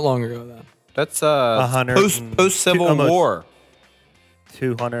shit, Not long ago, then. that's 100 post Civil almost War,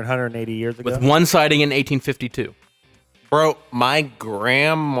 200, 180 years ago. With one sighting in 1852. bro. My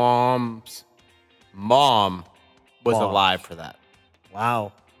grandmom's mom was alive for that.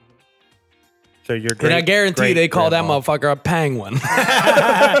 Wow. So you're And great. I guarantee you they call that grandma. motherfucker a penguin.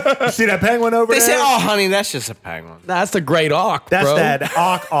 You see that penguin over They there? say, "Oh, honey, that's just a penguin." That's the Great Auk, That's bro. that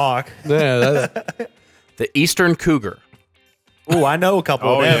auk auk. Yeah, The eastern cougar. Ooh, I know a couple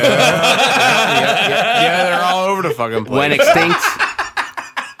Oh of yeah. them. Yeah, they're all over the fucking place. When extinct,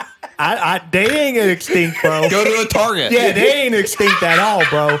 They ain't extinct, bro. Go to the Target. Yeah, they ain't extinct at all,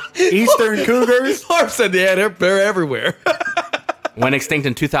 bro. Eastern cougars. Harp said, yeah, they're everywhere. went extinct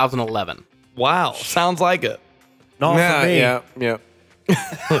in 2011. Wow, sounds like it. Not for me. Yeah. Yeah.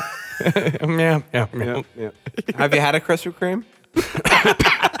 Have you had a Krispy Kreme?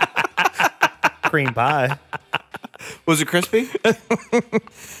 Cream pie. Was it crispy?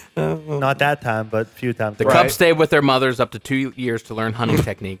 Not that time, but a few times. The cubs stayed with their mothers up to 2 years to learn hunting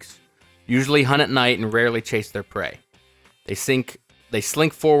techniques. Usually hunt at night and rarely chase their prey. They slink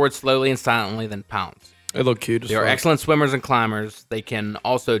forward slowly and silently, then pounce. They look cute as They are fuck. excellent swimmers and climbers. They can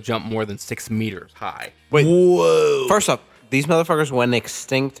also jump more than 6 meters high. Wait. Whoa. First up, these motherfuckers went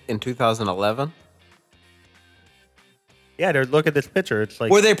extinct in 2011. Yeah, look at this picture. It's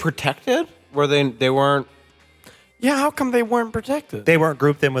like Were they protected? Were they weren't? Yeah, how come they weren't protected? they weren't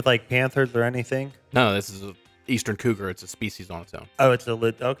grouped in with like panthers or anything. No, this is an eastern cougar. It's a species on its own. Oh, it's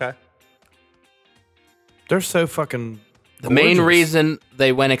okay. They're so fucking The main gorgeous. reason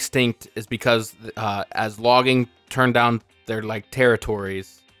they went extinct is because as logging turned down their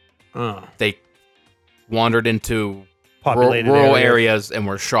territories, they wandered into Populated rural areas. areas and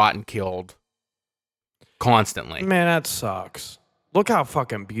were shot and killed constantly. Man, that sucks. Look how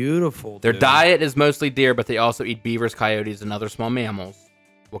fucking beautiful. Their dude. diet is mostly deer, but they also eat beavers, coyotes, and other small mammals.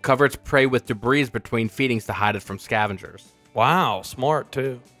 Will cover its prey with debris between feedings to hide it from scavengers. Wow, smart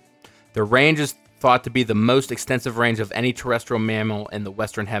too. Their range is thought to be the most extensive range of any terrestrial mammal in the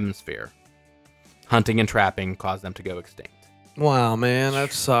Western Hemisphere. Hunting and trapping caused them to go extinct. Wow, man,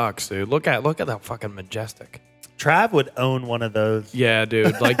 that sucks, dude. Look at that fucking majestic. Trav would own one of those. Yeah,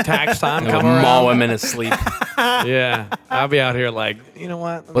 dude. Like tax time They would coming maul around. him in his sleep. Yeah, I'll be out here like, you know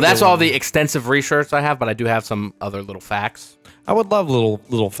what? Well, that's all the extensive research I have, but I do have some other little facts. I would love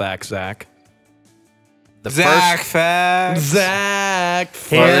little facts, Zach. The Zach first, facts. Zach,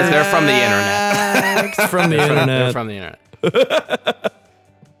 well, they're from the internet. facts from the They're internet. from the internet.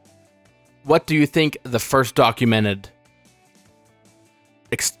 What do you think the first documented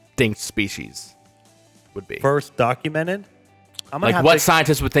extinct species would be? First documented. I'm gonna Like have what to-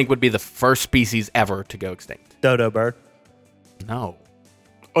 scientists would think would be the first species ever to go extinct? dodo bird. No.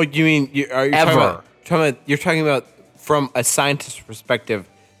 Oh, you mean are you Ever. You're talking about from a scientist's perspective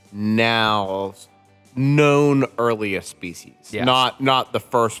now known earliest species, Yes. not the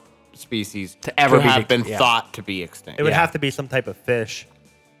first species To ever be have been yeah. thought to be extinct. It would Yeah. have to be some type of fish.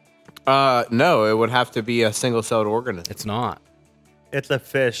 No, it would have to be a single-celled organism. It's not. It's a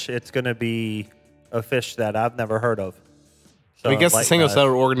fish. It's gonna be a fish that I've never heard of. So I guess the like single-celled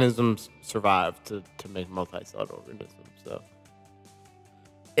organisms survive to make multi-celled organisms. So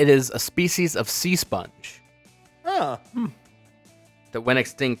It is a species of sea sponge Huh. that went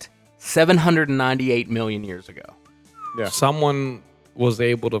extinct 798 million years ago. Someone was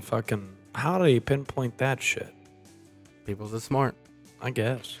able to fucking. How do you pinpoint that shit? People's is smart. I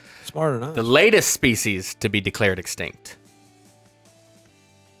guess smart enough. The latest species to be declared extinct.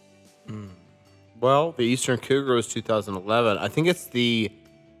 well, the eastern cougar was 2011. I think it's the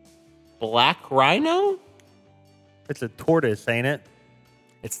black rhino. It's a tortoise, ain't it?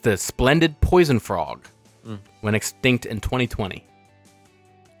 It's the splendid poison frog. Went extinct in 2020.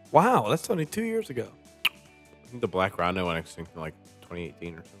 Wow, that's only 2 years ago. I think the black rhino went extinct in like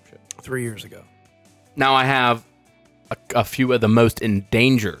 2018 or some shit. 3 years ago. Now I have a few of the most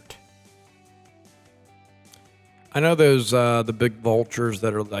endangered. I know those the big vultures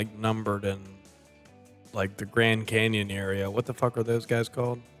that are like numbered in like the Grand Canyon area. What the fuck are those guys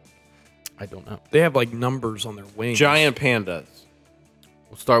called? I don't know. They have like numbers on their wings. Giant pandas.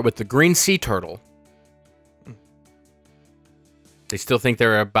 We'll start with the green sea turtle. They still think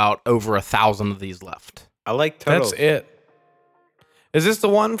there are about over 1,000 of these left. I like turtles. That's it. Is this the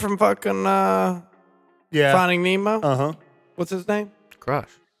one from fucking Yeah. Finding Nemo? Uh-huh. What's his name? Crush.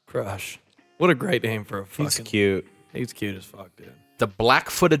 Crush. What a great name for a fucking. He's cute. He's cute as fuck, dude. The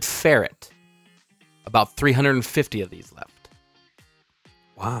black-footed ferret. About 350 of these left.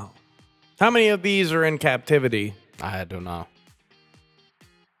 Wow. How many of these are in captivity? I don't know.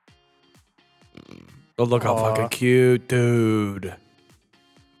 Oh, look how fucking cute, dude.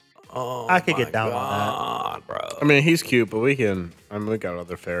 Oh, I could get my down on God, bro. I mean, he's cute, but we got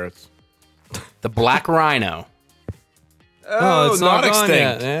other ferrets. The black rhino. Oh, it's not not gone extinct.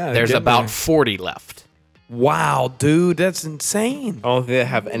 yet. Yeah, There's get about there. 40 left. Wow, dude, that's insane. I don't think they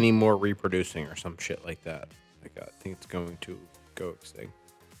have any more reproducing or some shit like that. Like, I think it's going to go extinct.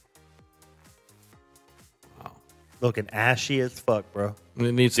 Looking ashy as fuck, bro.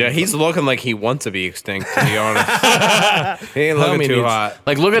 It needs Yeah, some- he's looking like he wants to be extinct, to be honest. He ain't looking Homie too needs- hot.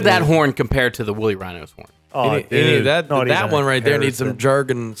 Like, look at that horn compared to the woolly rhino's horn. Oh, he need that not that even one a right there needs some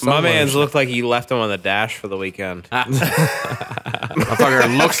comparison. jerkin. My man's looked like he left him on the dash for the weekend.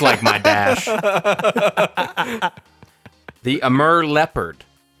 Motherfucker looks like my dash. The Amur leopard.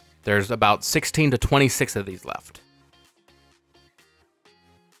 There's about 16 to 26 of these left.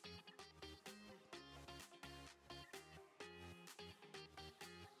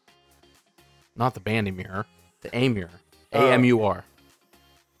 Not the bandy mirror, the Amur. A-M-U-R.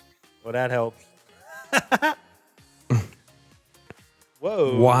 Well, that helps.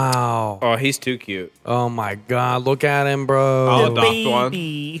 Whoa. Wow. Oh, he's too cute. Oh my God. Look at him, bro. I'll adopt one.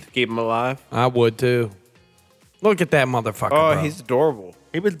 Keep him alive. I would too. Look at that motherfucker. Oh, bro. he's adorable.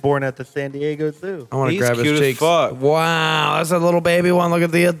 He was born at the San Diego Zoo. I want to he's grab his cute as cheeks. fuck. Wow, that's a little baby one. Look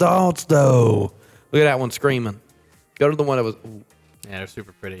at the adults though. Look at that one screaming. Go to the one that was. Ooh, Yeah, they're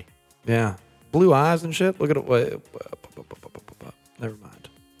super pretty. yeah, blue eyes and shit. Look at it. Never mind.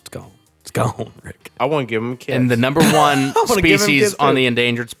 It's gone. It's gone, Rick. I want to give him kids. And the number one wanna give him species kids, on too. the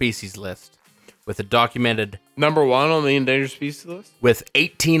endangered species list, with a documented number one on the endangered species list? with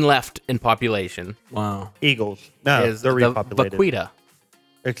 18 left in population, Wow. Eagles. No, is they're the repopulated. vaquita.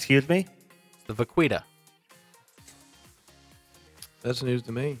 Excuse me? The vaquita. That's news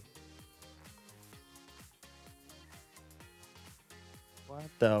to me. What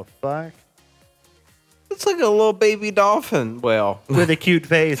the fuck? It's like a little baby dolphin. Well, With a cute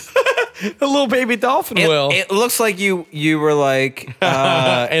face. A little baby dolphin will. it looks like you were like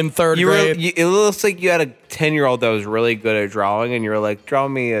in third you were. grade. It looks like you had a 10-year-old that was really good at drawing, and you were like, "Draw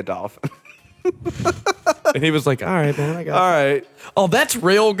me a dolphin." And he was like, all right, man, I got All right, Oh, that's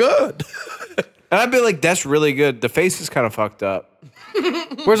real good. and I'd be like, "That's really good." The face is kind of fucked up.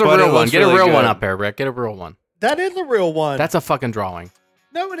 Where's a But it real one? looks Get a really real one good. up there, Rick. Get a real one. That is a real one. That's a fucking drawing.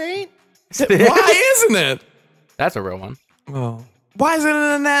 No, it ain't. Why isn't it? That's a real one. Oh. Why is it in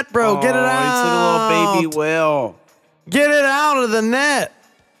the net, bro? Get it out. It's like a little baby whale. Get it out of the net.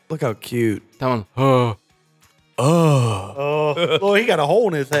 Look how cute. That one. Oh, well, he got a hole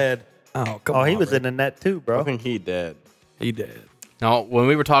in his head. Oh, come Oh, on. he was Rick. in the net too, I bro. think he did. He did. Now, when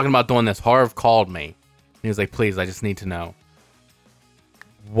we were talking about doing this, Harv called me. He was like, please, I just need to know.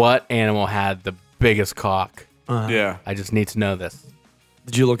 What animal had the biggest cock? Yeah, I just need to know this.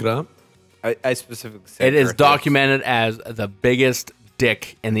 Did you look it up? I specifically said It is Earth documented as the biggest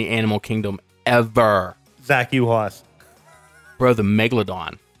dick in the animal kingdom ever. Zach Uhas. Bro, the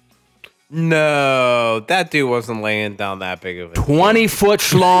megalodon. No, that dude wasn't laying down that big of a. 20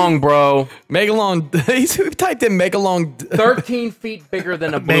 foot long, bro. Megalon. He typed in Megalon. 13 feet bigger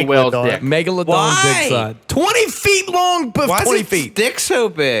than a blue whale's Megalodon. dick. Megalodon Why? dick side. 20 feet long, but Why 20 is feet. his dick so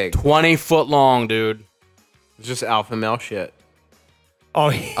big? 20 foot long, dude. It's just alpha male shit. Oh,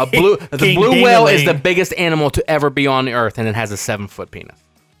 The King blue whale is the Dingaling. biggest animal to ever be on the earth, and it has a 7-foot penis.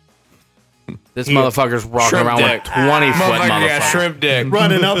 This motherfucker's walking Shrimp around dick. with 20 foot Motherfucker got motherfucker. shrimp dick.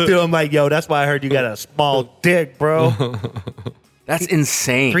 running up to him like, yo, that's why I heard you got a small dick, bro. That's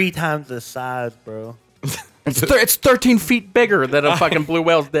insane. 3 times the size, bro. It's 13 feet bigger than a fucking blue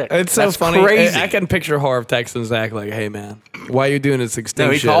whale's dick. It's so That's funny. Crazy. I can picture Harv texting Zach like, hey, man, why are you doing this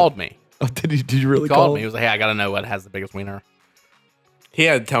extinction? No, he called me. Oh, did you really He call called me. He was like, hey, I got to know what has the biggest wiener. He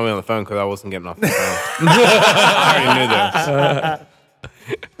had to tell me on the phone because I wasn't getting off the phone. I already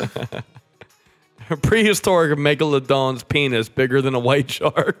knew this. Prehistoric megalodon's penis bigger than a white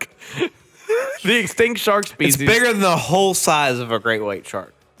shark. The extinct shark It's species. bigger than the whole size of a great white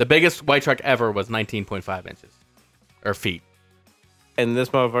shark. The biggest white shark ever was 19.5 inches. Or feet. And this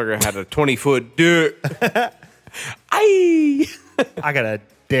motherfucker had a 20-foot dick. Aye. I got a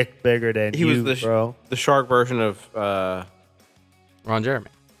dick bigger than He you, was bro. the shark version of Ron Jeremy.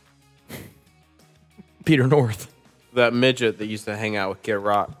 Peter North. that midget that used to hang out with Kid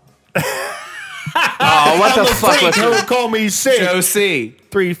Rock. Oh, what the fuck was Don't call me sick. Joe C.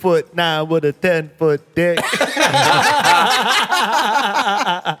 3'9" with a 10-foot dick.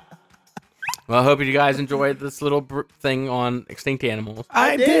 Well, I hope you guys enjoyed this little thing on extinct animals.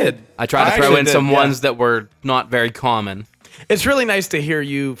 I did. I tried to I throw actually in did, some yeah. ones that were not very common. It's really nice to hear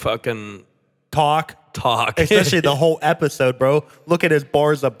you fucking Talk. Especially the whole episode, bro. Look at his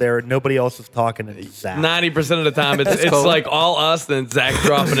bars up there. Nobody else is talking to Zach. 90% of the time, it's cool. like all us, then Zach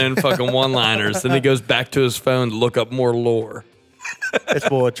dropping in fucking one-liners. Then he goes back to his phone to look up more lore. This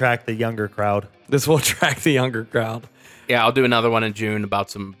will attract the younger crowd. This will attract the younger crowd. Yeah, I'll do another one in June about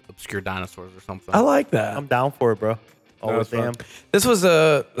some obscure dinosaurs or something. I like that. I'm down for it, bro. all with them. This was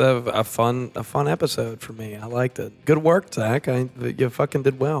a fun episode for me. I liked it. Good work, Zach. You fucking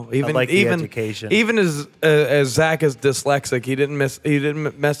did well. Even like the even education. even as Zach is dyslexic, he didn't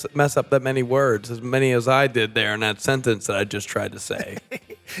mess up that many words, as many as I did there in that sentence that I just tried to say.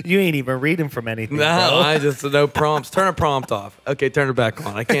 You ain't even reading from anything. No, bro. I just no prompts. Turn a prompt off. Okay, turn it back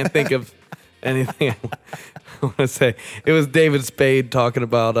on. I can't think of anything I want to say. It was David Spade talking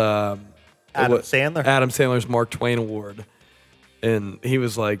about Adam Sandler? Adam Sandler's Mark Twain Award, and he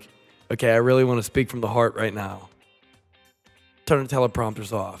was like, "Okay, I really want to speak from the heart right now. Turn the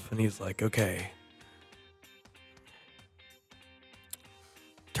teleprompters off." And he's like, "Okay."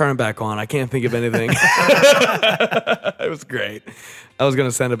 Turn them back on. I can't think of anything. It was great. I was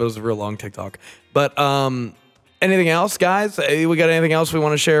gonna send it, but it was a real long TikTok. But anything else, guys? We got anything else we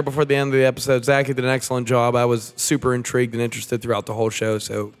want to share before the end of the episode? Zach, you did an excellent job. I was super intrigued and interested throughout the whole show.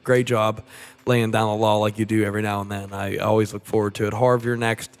 So great job laying down the law like you do every now and then. I always look forward to it. Harv, you're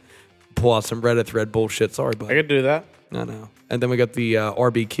next. Pull out some Reddit thread bullshit. Sorry, bud. I could do that. I know. And then we got the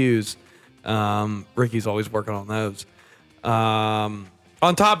RBQs. Ricky's always working on those.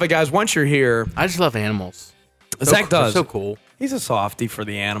 On top of it, guys, once you're here, I just love animals. Zach They're does. so cool. He's a softie for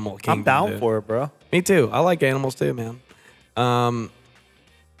the animal kingdom. I'm down dude. for it, bro. Me too. I like animals too, man.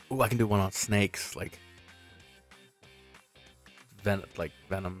 Ooh, I can do one on snakes, like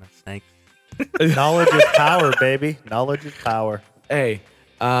venomous snakes. Knowledge is power, baby. Knowledge is power. Hey,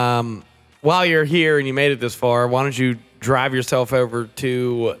 while you're here and you made it this far, why don't you drive yourself over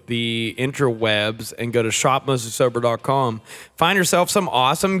to the interwebs and go to shopmostlysober.com. Find yourself some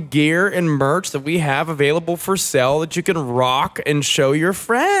awesome gear and merch that we have available for sale that you can rock and show your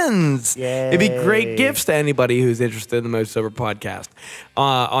friends. It'd be great gifts to anybody who's interested in the Most Sober podcast.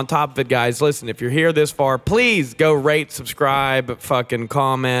 On top of it, guys, listen, if you're here this far, please go rate, subscribe, fucking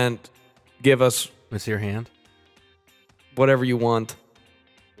comment, give us Let me see your hand. whatever you want.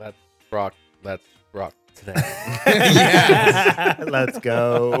 Let's rock today. Let's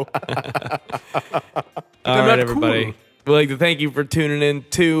go. All right, everybody. We'd like to thank you for tuning in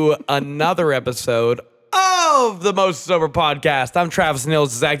to another episode of the Most Sober Podcast. I'm Travis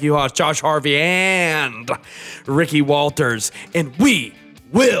Nils, Zach Uhas, Josh Harvey, and Ricky Walters, and we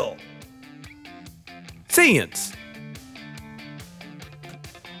will see you.